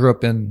 I grew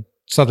up in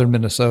southern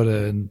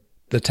Minnesota in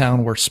the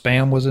town where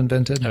Spam was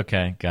invented.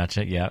 Okay,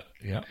 gotcha. Yeah.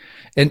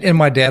 And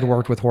my dad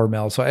worked with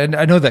Hormel, so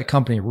I know that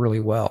company really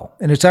well.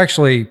 And it's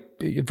actually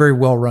a very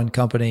well-run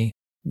company.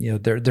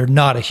 They're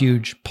not a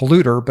huge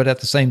polluter, but at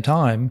the same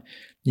time,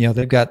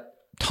 they've got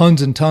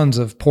tons and tons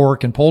of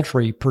pork and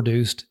poultry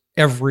produced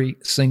every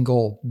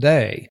single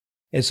day.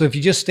 And so if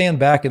you just stand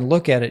back and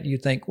look at it, you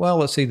think, well,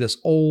 let's see, this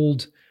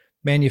old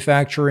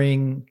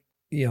manufacturing,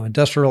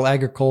 industrial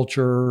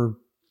agriculture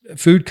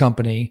food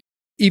company,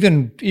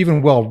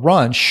 even well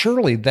run,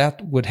 surely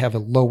that would have a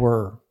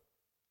lower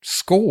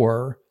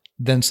score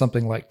than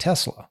something like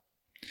Tesla.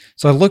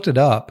 So I looked it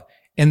up,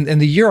 and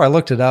the year I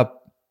looked it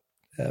up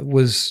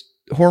was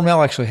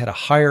Hormel actually had a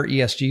higher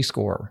ESG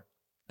score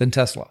than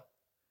Tesla. I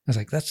was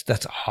like, that's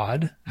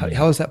odd.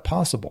 How is that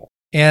possible?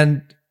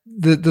 And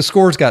the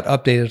scores got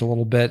updated a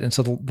little bit. And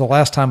so the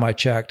last time I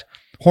checked,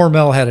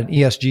 Hormel had an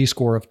ESG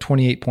score of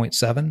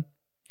 28.7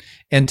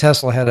 and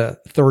Tesla had a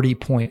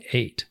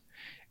 30.8.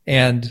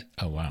 And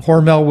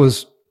Hormel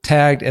was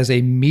tagged as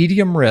a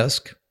medium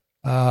risk,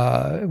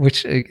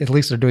 which at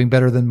least they're doing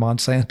better than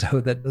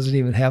Monsanto that doesn't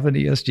even have an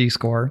ESG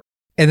score.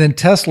 And then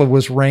Tesla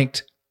was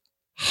ranked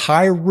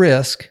high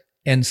risk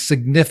and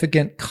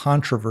significant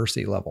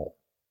controversy level.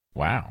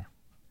 Wow.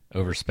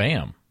 Over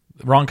spam.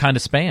 Wrong kind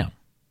of spam.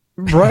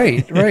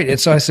 Right. And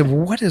so I said,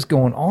 well, what is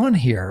going on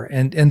here?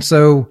 And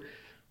so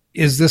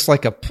is this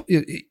like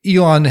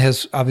Elon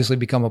has obviously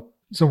become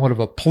somewhat of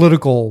a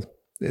political,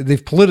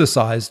 they've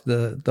politicized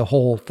the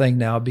whole thing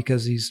now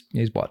because he's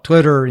bought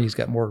Twitter and he's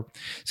got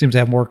seems to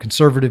have more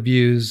conservative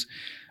views.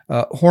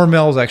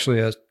 Hormel is actually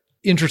a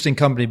interesting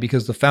company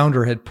because the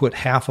founder had put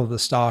half of the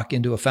stock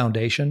into a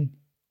foundation.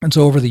 And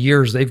so over the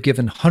years, they've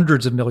given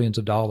hundreds of millions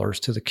of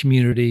dollars to the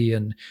community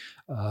and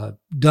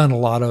done a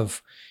lot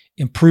of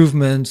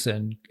improvements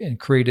and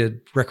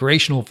created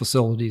recreational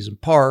facilities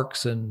and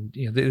parks. And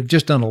they've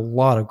just done a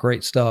lot of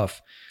great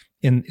stuff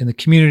in the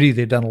community.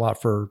 They've done a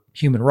lot for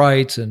human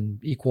rights and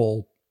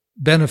equal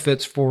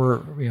benefits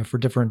for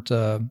different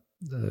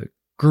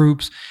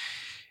groups.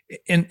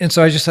 And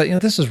so I just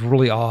thought, this is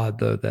really odd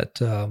though,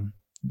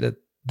 that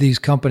these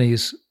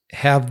companies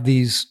have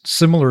these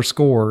similar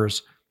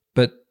scores,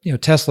 but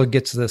Tesla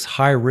gets this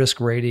high risk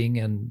rating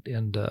and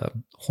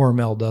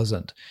Hormel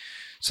doesn't.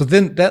 So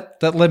then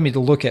that led me to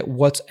look at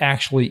what's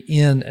actually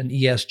in an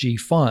ESG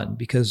fund,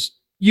 because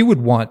you would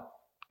want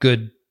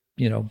good,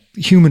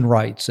 human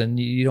rights, and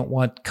you don't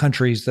want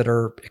countries that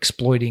are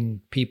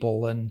exploiting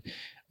people, and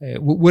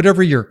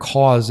whatever your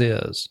cause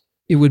is,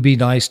 it would be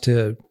nice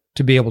to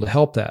be able to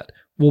help that.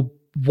 Well,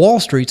 Wall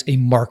Street's a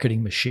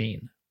marketing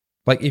machine.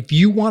 Like if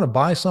you want to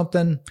buy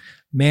something,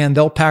 man,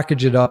 they'll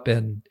package it up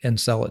and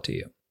sell it to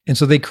you. And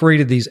so they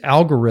created these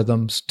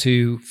algorithms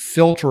to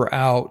filter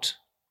out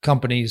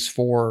companies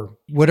for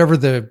whatever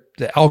the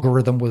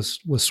algorithm was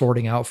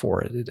sorting out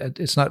for it.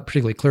 It's not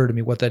particularly clear to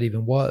me what that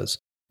even was.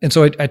 And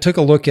so I took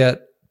a look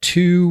at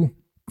two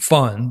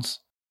funds,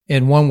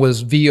 and one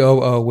was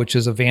VOO, which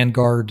is a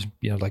Vanguard,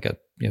 like a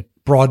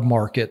broad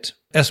market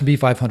S&P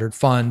 500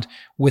 fund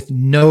with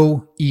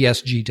no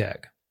ESG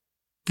tag.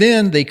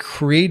 Then they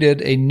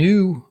created a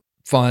new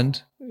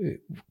fund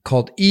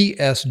called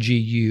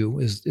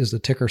ESGU is the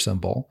ticker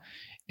symbol.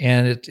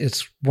 And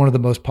it's one of the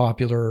most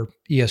popular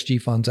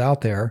ESG funds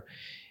out there.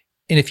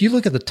 And if you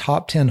look at the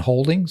top 10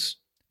 holdings,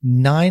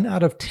 9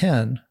 out of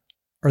 10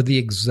 are the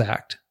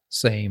exact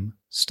same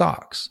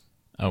stocks.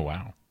 Oh,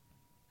 wow.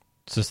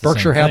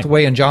 Berkshire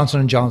Hathaway and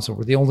Johnson & Johnson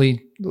were the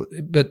only,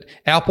 but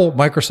Apple,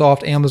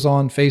 Microsoft,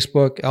 Amazon,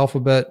 Facebook,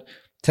 Alphabet,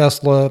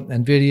 Tesla,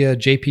 NVIDIA,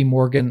 JP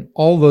Morgan,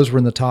 all those were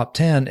in the top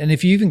 10. And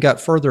if you even got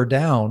further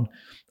down,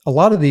 a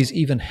lot of these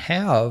even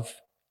have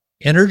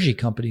energy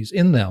companies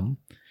in them,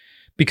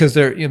 because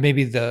they're,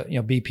 maybe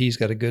BP's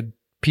got a good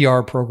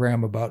PR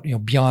program about,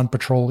 beyond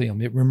petroleum.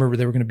 Remember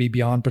they were going to be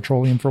beyond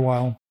petroleum for a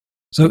while.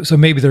 So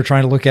maybe they're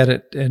trying to look at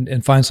it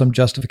and find some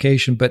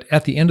justification. But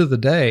at the end of the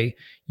day,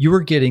 you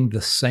are getting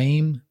the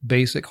same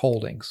basic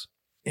holdings.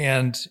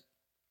 And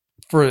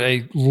for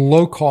a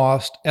low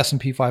cost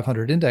S&P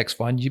 500 index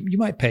fund, you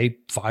might pay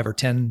 5 or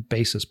 10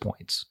 basis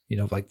points,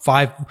 like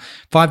 5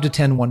 to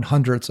 10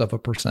 1/100ths of a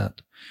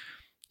percent.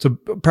 So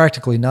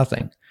practically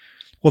nothing.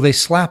 Well, they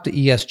slap the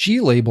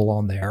ESG label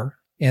on there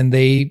and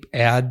they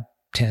add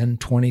 10,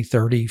 20,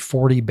 30,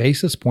 40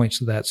 basis points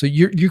to that. So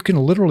you can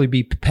literally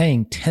be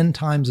paying 10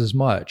 times as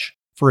much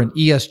for an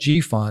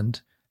ESG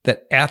fund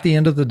that at the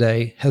end of the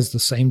day has the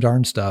same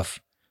darn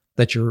stuff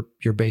that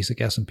your basic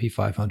S&P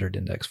 500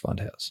 index fund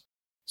has.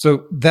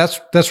 So that's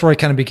where I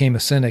kind of became a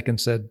cynic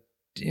and said,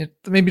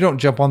 maybe don't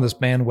jump on this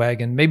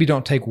bandwagon. Maybe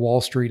don't take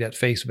Wall Street at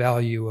face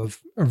value of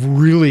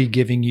really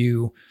giving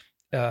you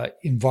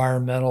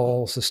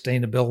environmental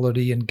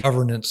sustainability and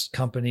governance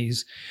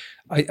companies.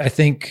 I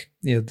think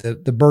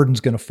the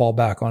burden's going to fall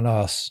back on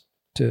us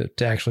to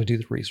actually do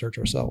the research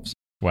ourselves.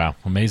 Wow,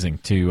 amazing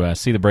to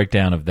see the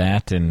breakdown of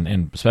that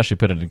and especially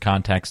put it in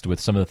context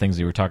with some of the things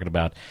you were talking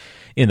about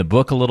in the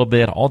book a little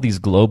bit, all these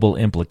global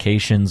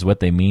implications, what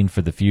they mean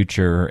for the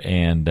future,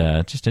 and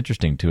just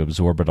interesting to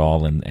absorb it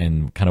all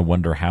and kind of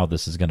wonder how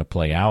this is going to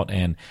play out.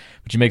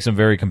 But you make some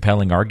very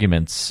compelling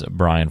arguments,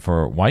 Brian,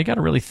 for why you got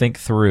to really think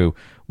through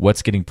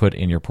what's getting put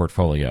in your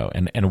portfolio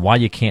and why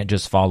you can't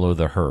just follow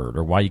the herd,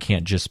 or why you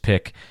can't just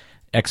pick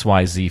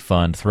XYZ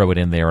fund, throw it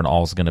in there, and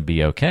all's going to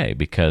be okay,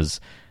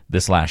 because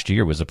this last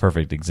year was a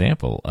perfect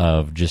example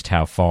of just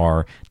how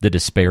far the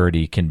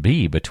disparity can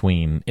be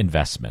between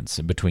investments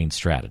and between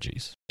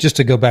strategies. Just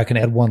to go back and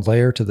add one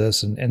layer to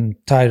this and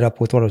tie it up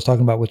with what I was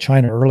talking about with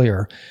China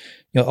earlier,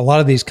 a lot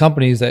of these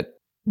companies that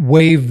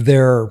wave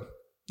their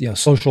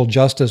social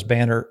justice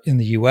banner in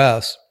the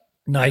U.S.,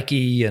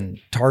 Nike and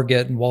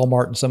Target and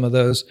Walmart and some of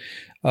those,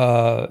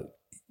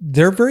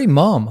 they're very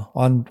mum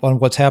on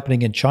what's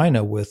happening in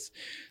China with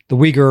the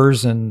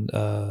Uyghurs and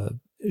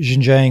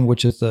Xinjiang,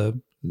 which is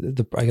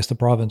I guess the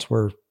province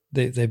where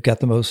they've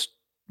got the most,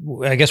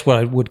 I guess what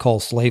I would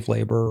call slave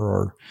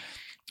labor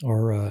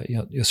or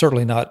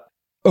certainly not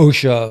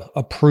OSHA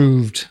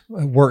approved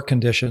work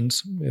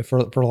conditions for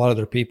a lot of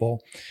their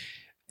people.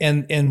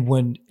 And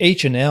when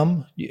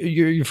H&M,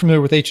 you're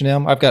familiar with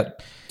H&M? I've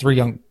got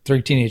three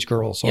teenage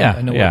girls. So yeah,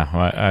 I know.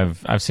 Yeah.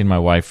 I've seen my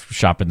wife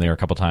shop in there a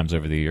couple times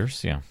over the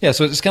years. Yeah. Yeah.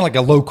 So it's kind of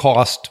like a low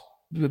cost,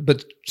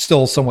 but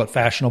still somewhat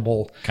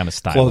fashionable kind of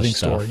stylish clothing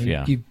stuff. store.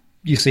 Yeah.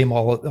 You see them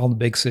all in the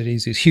big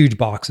cities, these huge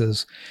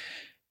boxes.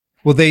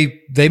 Well,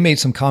 they made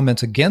some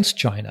comments against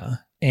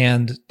China,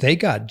 and they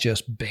got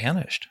just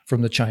banished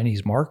from the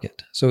Chinese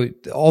market. So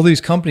all these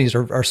companies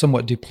are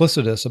somewhat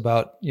duplicitous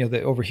about,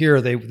 over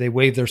here they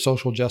wave their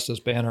social justice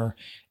banner,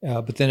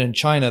 but then in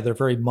China they're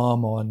very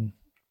mum on,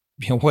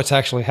 what's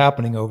actually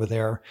happening over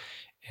there.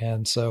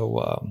 And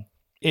so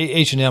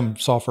H&M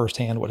saw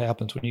firsthand what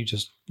happens when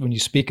you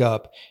speak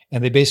up,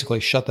 and they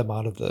basically shut them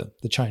out of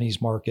the Chinese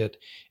market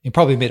and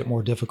probably made it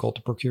more difficult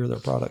to procure their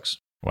products.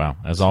 Wow.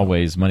 As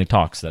always, money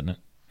talks, doesn't it?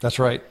 That's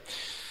right.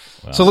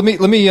 Wow. So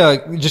let me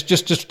just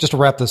to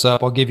wrap this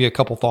up, I'll give you a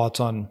couple thoughts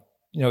on,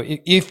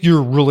 if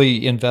you're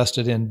really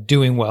invested in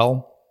doing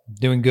well,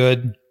 doing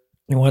good,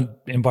 you want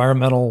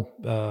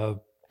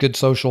environmental, good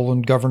social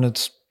and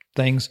governance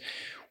things,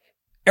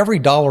 every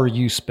dollar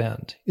you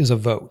spend is a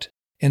vote.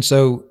 And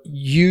so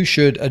you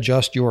should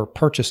adjust your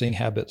purchasing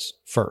habits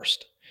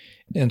first.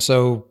 And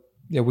so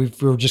we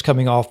were just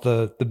coming off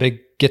the big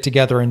get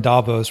together in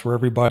Davos where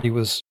everybody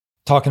was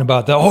talking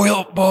about the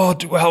oil.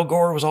 Al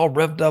Gore was all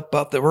revved up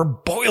about that we're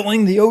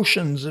boiling the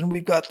oceans and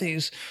we've got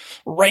these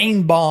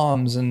rain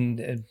bombs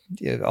and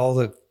all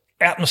the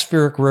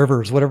atmospheric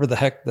rivers, whatever the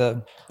heck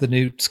the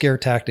new scare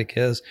tactic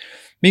is.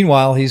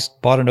 Meanwhile, he's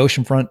bought an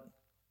 $9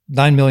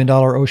 million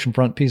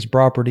oceanfront piece of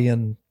property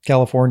in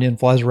California and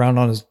flies around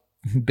on his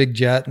big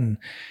jet. And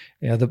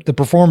the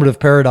performative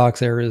paradox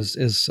there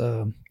is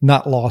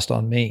not lost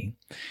on me.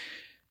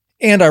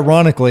 And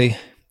ironically,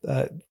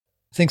 I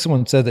think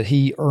someone said that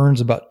he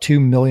earns about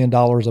 $2 million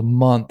a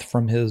month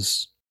from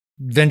his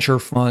venture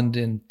fund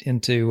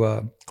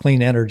into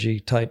clean energy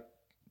type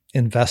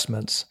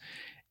investments.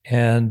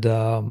 And,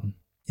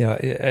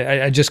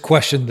 I just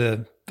question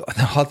the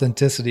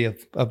authenticity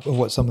of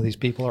what some of these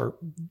people are,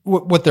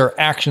 what their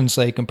actions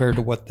say compared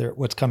to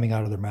what's coming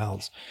out of their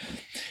mouths.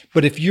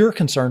 But if you're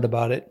concerned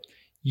about it,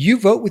 you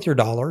vote with your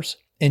dollars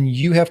and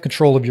you have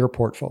control of your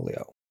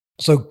portfolio.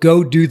 So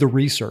go do the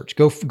research.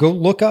 Go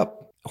look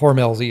up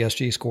Hormel's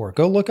ESG score.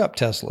 Go look up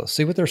Tesla.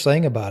 See what they're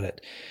saying about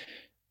it.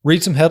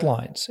 Read some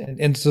headlines.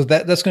 And so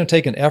that's going to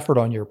take an effort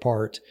on your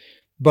part.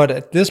 But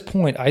at this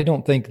point, I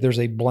don't think there's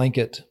a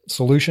blanket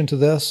solution to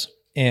this.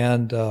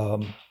 And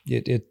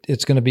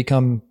it's going to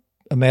become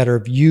a matter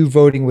of you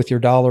voting with your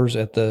dollars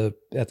at the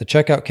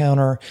checkout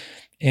counter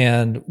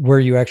and where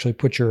you actually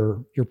put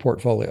your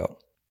portfolio.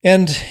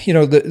 And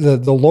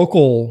the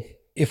local,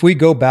 if we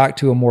go back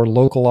to a more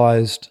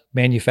localized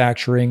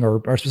manufacturing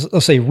or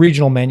let's say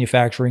regional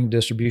manufacturing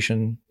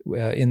distribution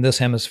in this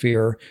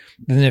hemisphere,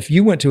 then if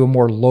you went to a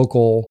more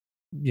local,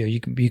 you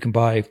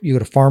go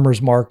to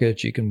farmers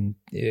markets,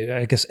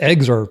 I guess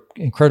eggs are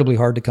incredibly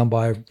hard to come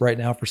by right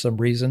now for some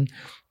reason,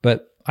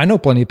 but I know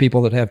plenty of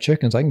people that have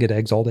chickens. I can get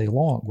eggs all day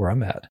long where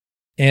I'm at.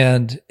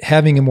 And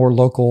having a more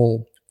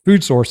local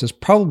food source is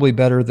probably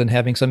better than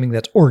having something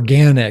that's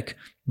organic,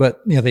 but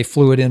they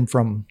flew it in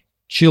from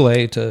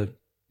Chile to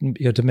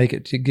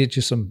get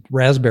you some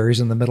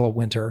raspberries in the middle of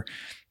winter.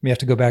 You have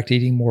to go back to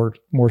eating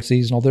more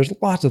seasonal. There's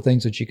lots of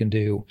things that you can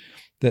do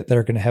that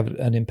are going to have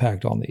an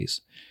impact on these.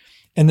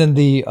 And then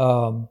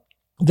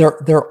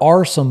there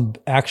are some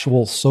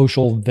actual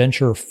social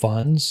venture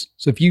funds.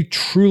 So if you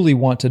truly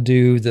want to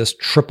do this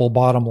triple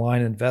bottom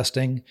line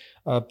investing,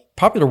 a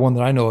popular one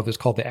that I know of is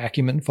called the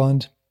Acumen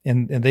Fund.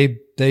 And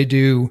they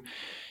do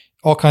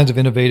all kinds of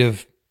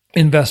innovative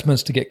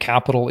investments to get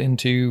capital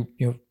into,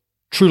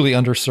 truly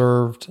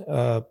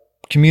underserved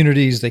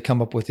communities. They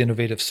come up with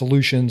innovative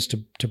solutions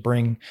to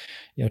bring,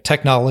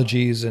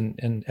 technologies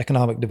and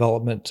economic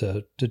development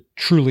to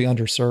truly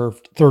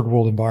underserved third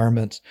world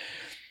environments.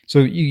 So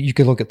you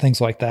could look at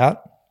things like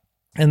that.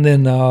 And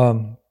then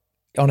on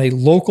a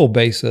local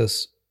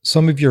basis,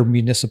 some of your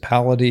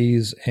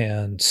municipalities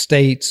and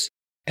states,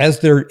 as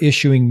they're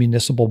issuing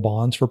municipal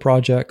bonds for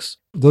projects,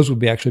 those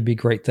would actually be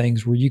great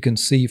things where you can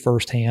see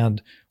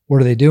firsthand what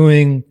are they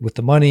doing with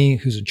the money,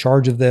 who's in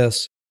charge of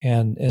this.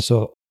 And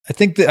so I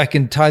think that I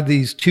can tie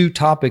these two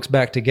topics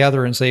back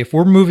together and say, if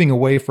we're moving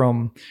away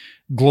from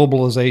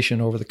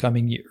globalization over the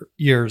coming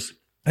years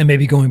and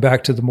maybe going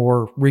back to the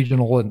more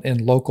regional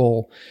and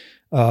local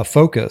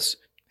focus,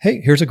 hey,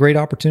 here's a great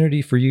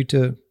opportunity for you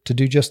to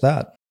do just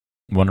that.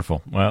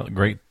 Wonderful. Well,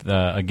 great,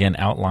 again,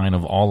 outline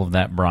of all of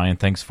that, Brian.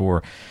 Thanks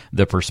for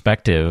the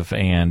perspective.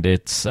 And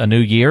it's a new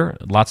year,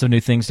 lots of new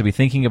things to be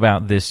thinking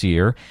about this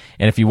year.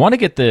 And if you want to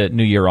get the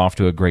new year off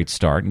to a great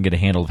start and get a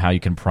handle of how you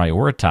can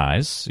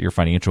prioritize your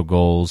financial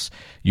goals,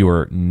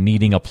 you're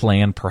needing a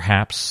plan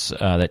perhaps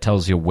that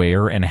tells you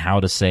where and how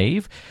to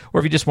save,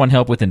 or if you just want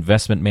help with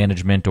investment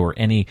management or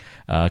any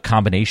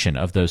combination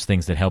of those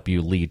things that help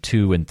you lead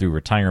to and through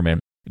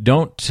retirement,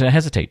 don't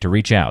hesitate to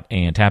reach out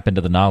and tap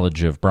into the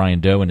knowledge of Brian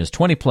Doe and his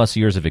 20-plus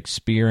years of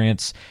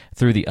experience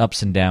through the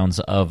ups and downs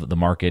of the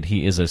market.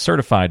 He is a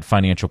certified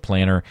financial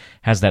planner,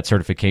 has that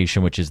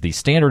certification, which is the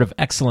standard of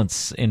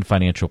excellence in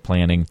financial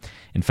planning.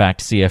 In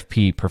fact,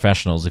 CFP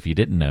professionals, if you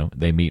didn't know,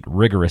 they meet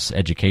rigorous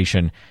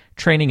education,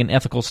 training, and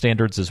ethical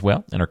standards as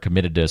well, and are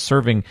committed to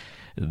serving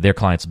their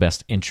clients'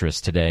 best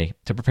interests today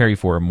to prepare you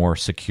for a more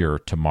secure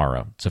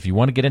tomorrow. So if you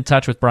want to get in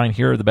touch with Brian,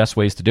 here are the best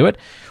ways to do it.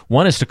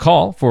 One is to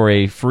call for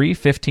a free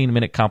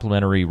 15-minute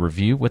complimentary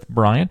review with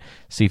Brian.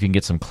 See if you can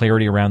get some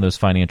clarity around those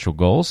financial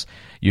goals.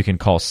 You can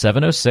call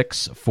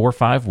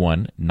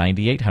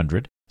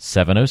 706-451-9800,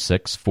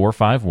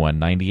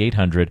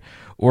 706-451-9800,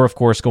 or of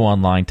course go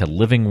online to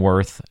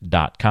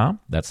livingworth.com.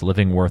 That's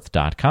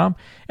livingworth.com,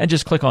 and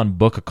just click on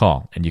book a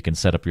call, and you can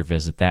set up your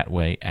visit that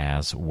way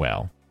as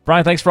well.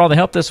 Brian, thanks for all the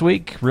help this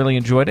week. Really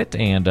enjoyed it,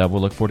 and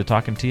we'll look forward to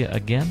talking to you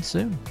again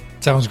soon.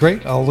 Sounds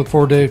great. I'll look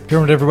forward to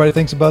hearing what everybody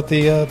thinks about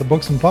the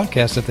books and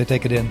podcasts if they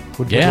take it in.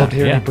 Would love to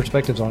hear any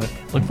perspectives on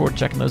it. Look forward to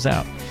checking those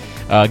out.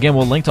 Again,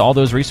 we'll link to all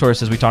those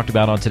resources we talked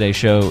about on today's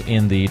show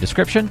in the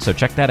description, so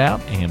check that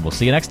out, and we'll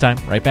see you next time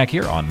right back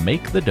here on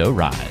Make the Dough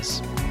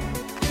Rise.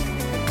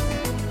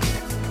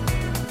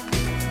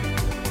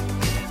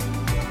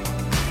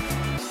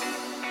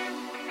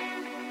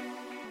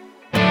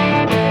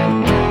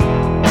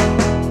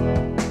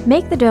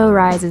 Make the Dough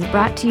Rise is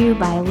brought to you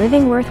by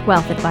Living Worth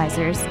Wealth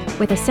Advisors,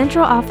 with a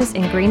central office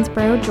in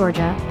Greensboro,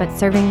 Georgia, but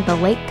serving the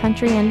Lake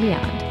Country and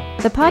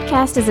beyond. The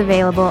podcast is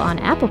available on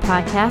Apple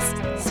Podcasts,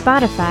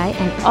 Spotify,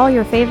 and all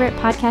your favorite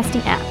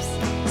podcasting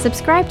apps.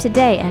 Subscribe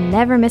today and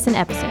never miss an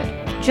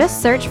episode.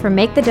 Just search for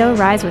Make the Dough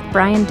Rise with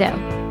Brian Doe.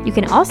 You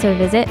can also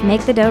visit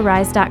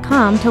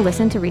MakeTheDoughRise.com to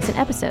listen to recent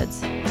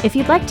episodes. If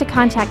you'd like to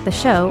contact the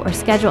show or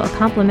schedule a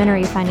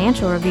complimentary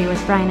financial review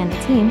with Brian and the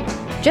team,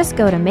 just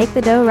go to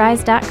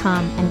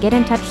MakeTheDoughRise.com and get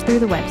in touch through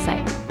the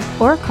website,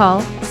 or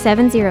call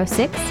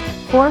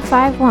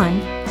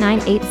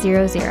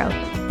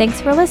 706-451-9800. Thanks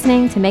for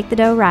listening to Make the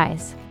Dough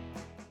Rise.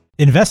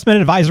 Investment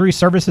advisory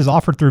services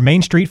offered through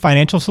Main Street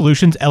Financial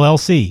Solutions,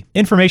 LLC.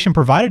 Information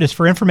provided is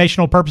for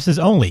informational purposes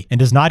only and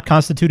does not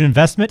constitute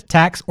investment,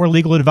 tax, or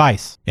legal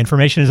advice.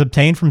 Information is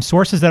obtained from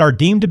sources that are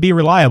deemed to be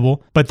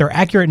reliable, but their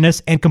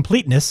accurateness and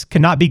completeness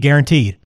cannot be guaranteed.